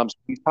 When Right. it comes to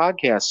these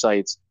podcast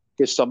sites,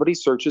 if somebody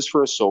searches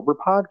for a sober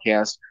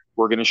podcast,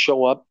 we're going to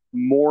show up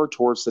more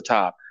towards the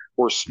top.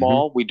 We're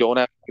small. Mm-hmm. We don't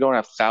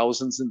have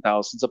thousands and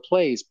thousands of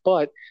plays,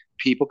 but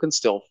people can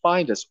still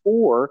find us,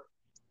 or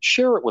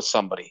share it with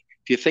somebody.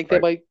 If you think they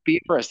Right. might be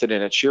interested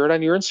in it, share it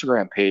on your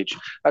Instagram page.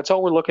 That's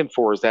all we're looking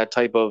for, is um, that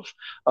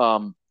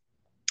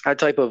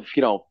type of,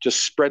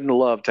 just spreading the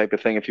love type of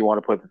thing, if you want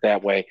to put it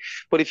that way.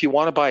 But if you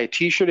want to buy a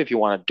T-shirt, if you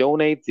want to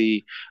donate,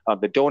 the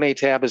donate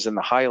tab is in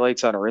the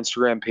highlights on our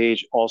Instagram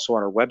page, also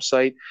on our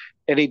website.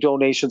 Any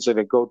donations that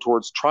go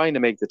towards trying to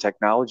make the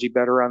technology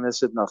better on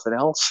this, if nothing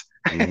else.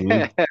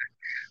 Mm-hmm.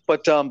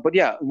 But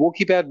yeah, we'll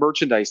keep adding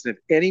merchandise, and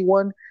if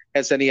anyone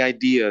has any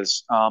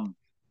ideas,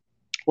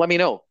 let me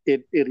know.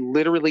 It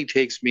literally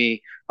takes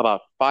me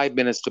about 5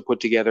 minutes to put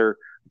together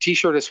a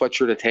T-shirt, a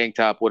sweatshirt, a tank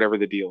top, whatever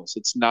the deal is.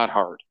 It's not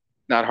hard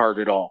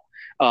at all.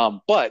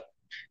 But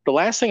the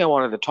last thing I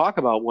wanted to talk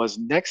about was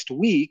next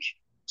week.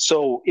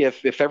 So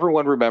if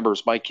everyone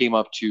remembers, Mike came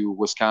up to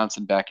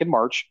Wisconsin back in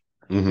March.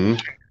 Mm-hmm.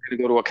 To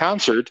go to a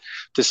concert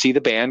to see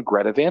the band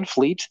Greta Van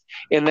Fleet,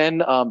 and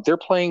then they're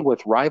playing with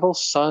Rival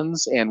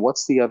Sons, and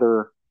what's the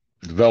other?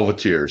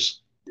 Velveteers.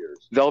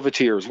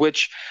 Velveteers,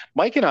 which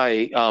Mike and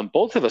I,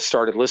 both of us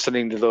started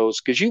listening to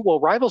those because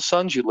Rival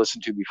Sons you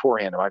listened to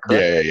beforehand, am I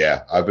correct?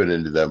 Yeah. I've been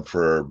into them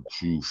for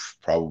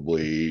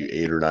probably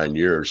 8 or 9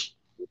 years.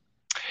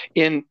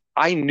 And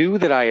I knew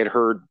that I had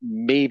heard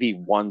maybe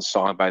one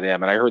song by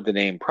them, and I heard the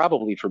name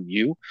probably from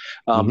you,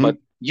 but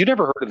you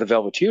never heard of the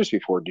Velveteers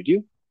before, did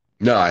you?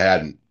 No, I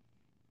hadn't.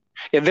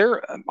 And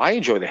I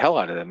enjoy the hell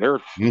out of them.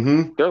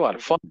 They're a lot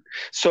of fun.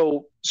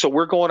 So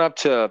we're going up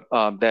to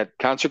that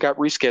concert got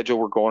rescheduled.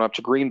 We're going up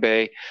to Green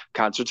Bay.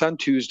 Concert's on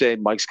Tuesday.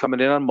 Mike's coming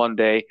in on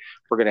Monday.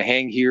 We're going to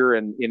hang here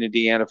in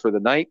Indiana for the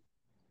night.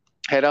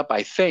 Head up,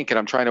 I think, and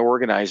I'm trying to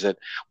organize it.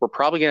 We're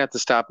probably gonna have to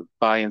stop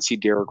by and see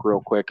Derek real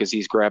quick because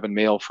he's grabbing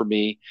mail for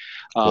me.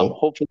 Cool.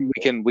 Hopefully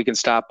we can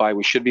stop by.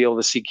 We should be able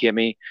to see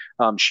Kimmy.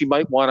 She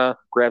might want to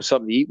grab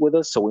something to eat with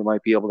us, so we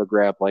might be able to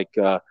grab like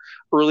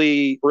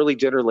early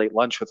dinner, late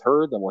lunch with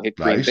her. Then we'll hit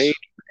Green Bay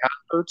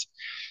concerts.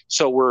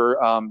 So we're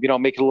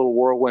making a little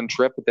whirlwind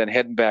trip, but then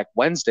heading back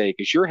Wednesday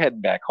because you're heading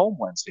back home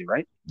Wednesday,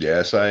 right?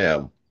 Yes, I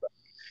am.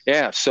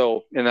 Yeah.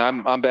 So and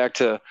I'm back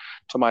to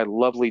my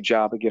lovely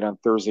job again on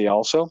Thursday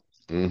also.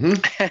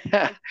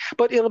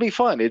 But it'll be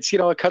fun. It's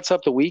it cuts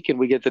up the week and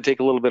we get to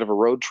take a little bit of a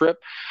road trip.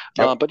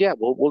 Yep. But yeah,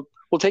 we'll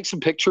take some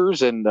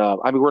pictures and I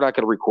mean we're not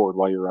going to record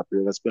while you're up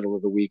here. That's middle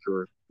of the week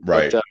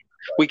right. But,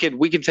 we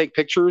can take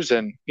pictures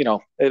and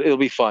it'll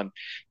be fun.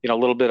 A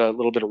little bit of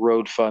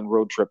road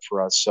trip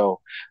for us. So,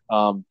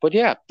 but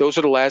yeah, those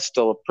are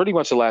pretty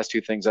much the last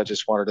two things I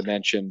just wanted to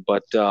mention.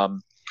 But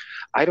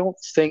I don't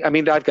think. I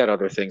mean, I've got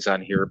other things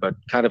on here, but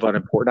kind of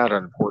unimportant. Not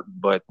unimportant,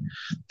 but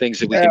things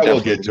that we can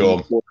we'll get to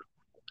them.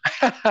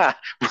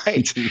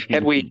 Right.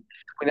 And we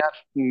not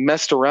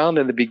messed around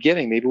in the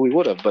beginning, maybe we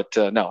would have, but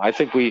no, I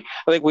think we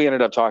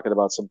ended up talking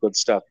about some good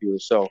stuff here.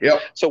 So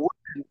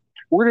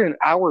we're in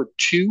hour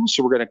 2,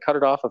 so we're going to cut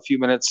it off a few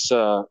minutes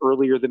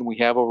earlier than we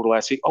have over the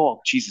last week.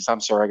 Oh, Jesus, I'm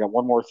sorry. I got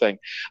one more thing.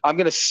 I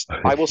will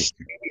send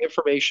you the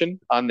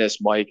information on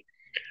this, Mike.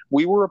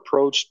 We were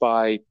approached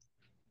by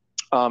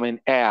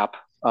an app.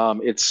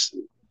 It's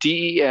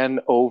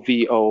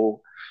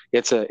DENOVO.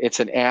 It's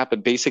an app,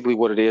 and basically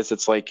what it is,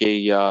 it's like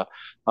a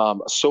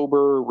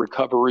sober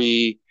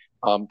recovery,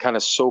 kind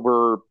of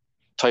sober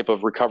type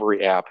of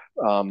recovery app,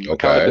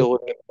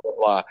 accountability, blah,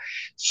 blah.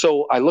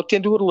 So I looked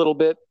into it a little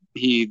bit.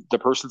 The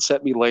person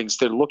sent me links.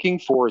 They're looking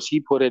for, as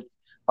he put it,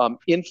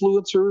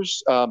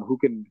 influencers who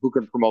can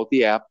promote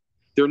the app.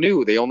 They're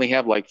new. They only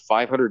have like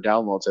 500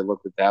 downloads. I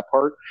looked at that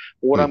part.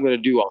 What I'm going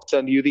to do, I'll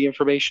send you the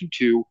information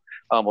too.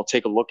 We'll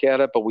take a look at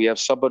it. But we have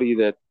somebody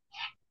that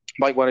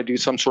might want to do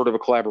some sort of a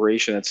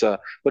collaboration.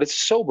 But it's a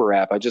sober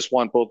app. I just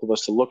want both of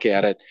us to look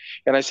at it.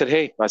 And I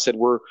said,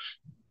 we're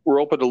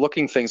open to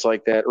looking things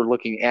like that or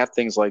looking at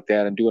things like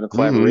that and doing a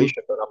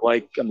collaboration. But I'm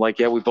like,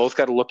 yeah, we both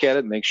got to look at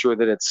it and make sure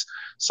that it's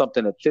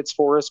something that fits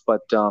for us.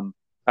 But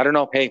I don't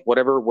know. Hey,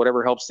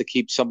 whatever helps to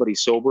keep somebody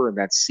sober, and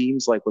that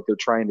seems like what they're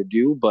trying to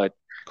do. But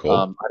cool.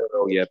 I don't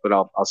know yet. But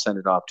I'll send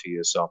it off to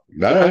you. So all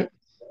right,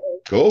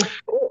 cool.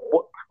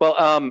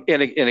 Well,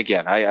 and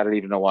again, I don't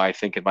even know why I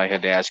think in my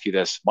head to ask you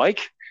this,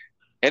 Mike.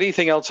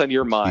 Anything else on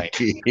your mind?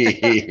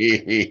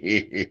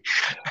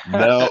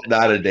 No,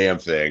 not a damn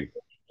thing.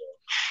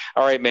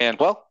 All right, man.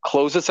 Well,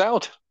 close us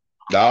out.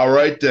 All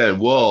right, then.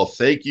 Well,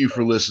 thank you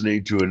for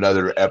listening to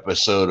another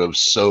episode of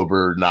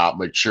Sober Not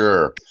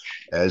Mature.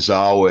 As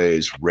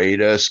always,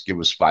 rate us,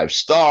 give us 5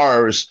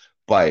 stars,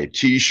 buy a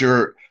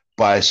t-shirt,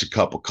 buy us a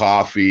cup of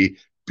coffee,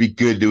 be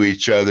good to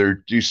each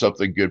other, do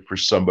something good for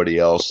somebody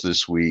else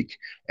this week.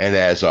 And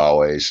as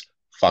always,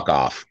 fuck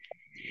off.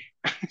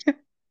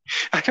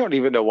 I don't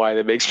even know why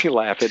that makes me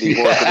laugh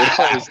anymore, but it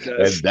always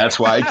does. And that's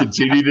why I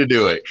continue to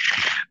do it.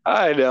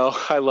 I know.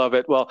 I love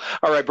it. Well,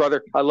 all right,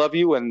 brother. I love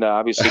you, and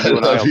obviously you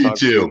and I love you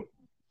too.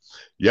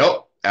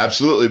 Yep,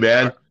 absolutely,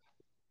 man.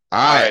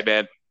 All right,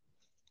 man.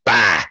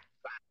 Bye.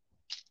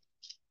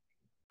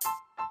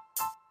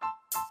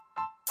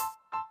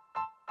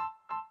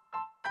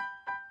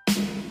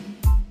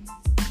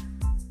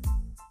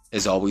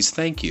 As always,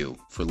 thank you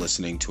for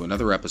listening to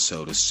another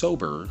episode of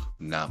Sober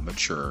Not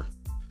Mature.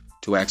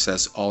 To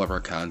access all of our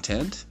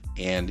content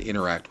and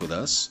interact with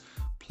us,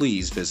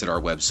 please visit our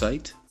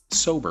website,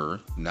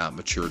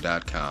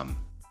 SoberNotMature.com.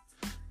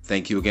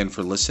 Thank you again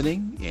for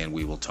listening, and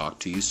we will talk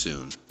to you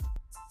soon.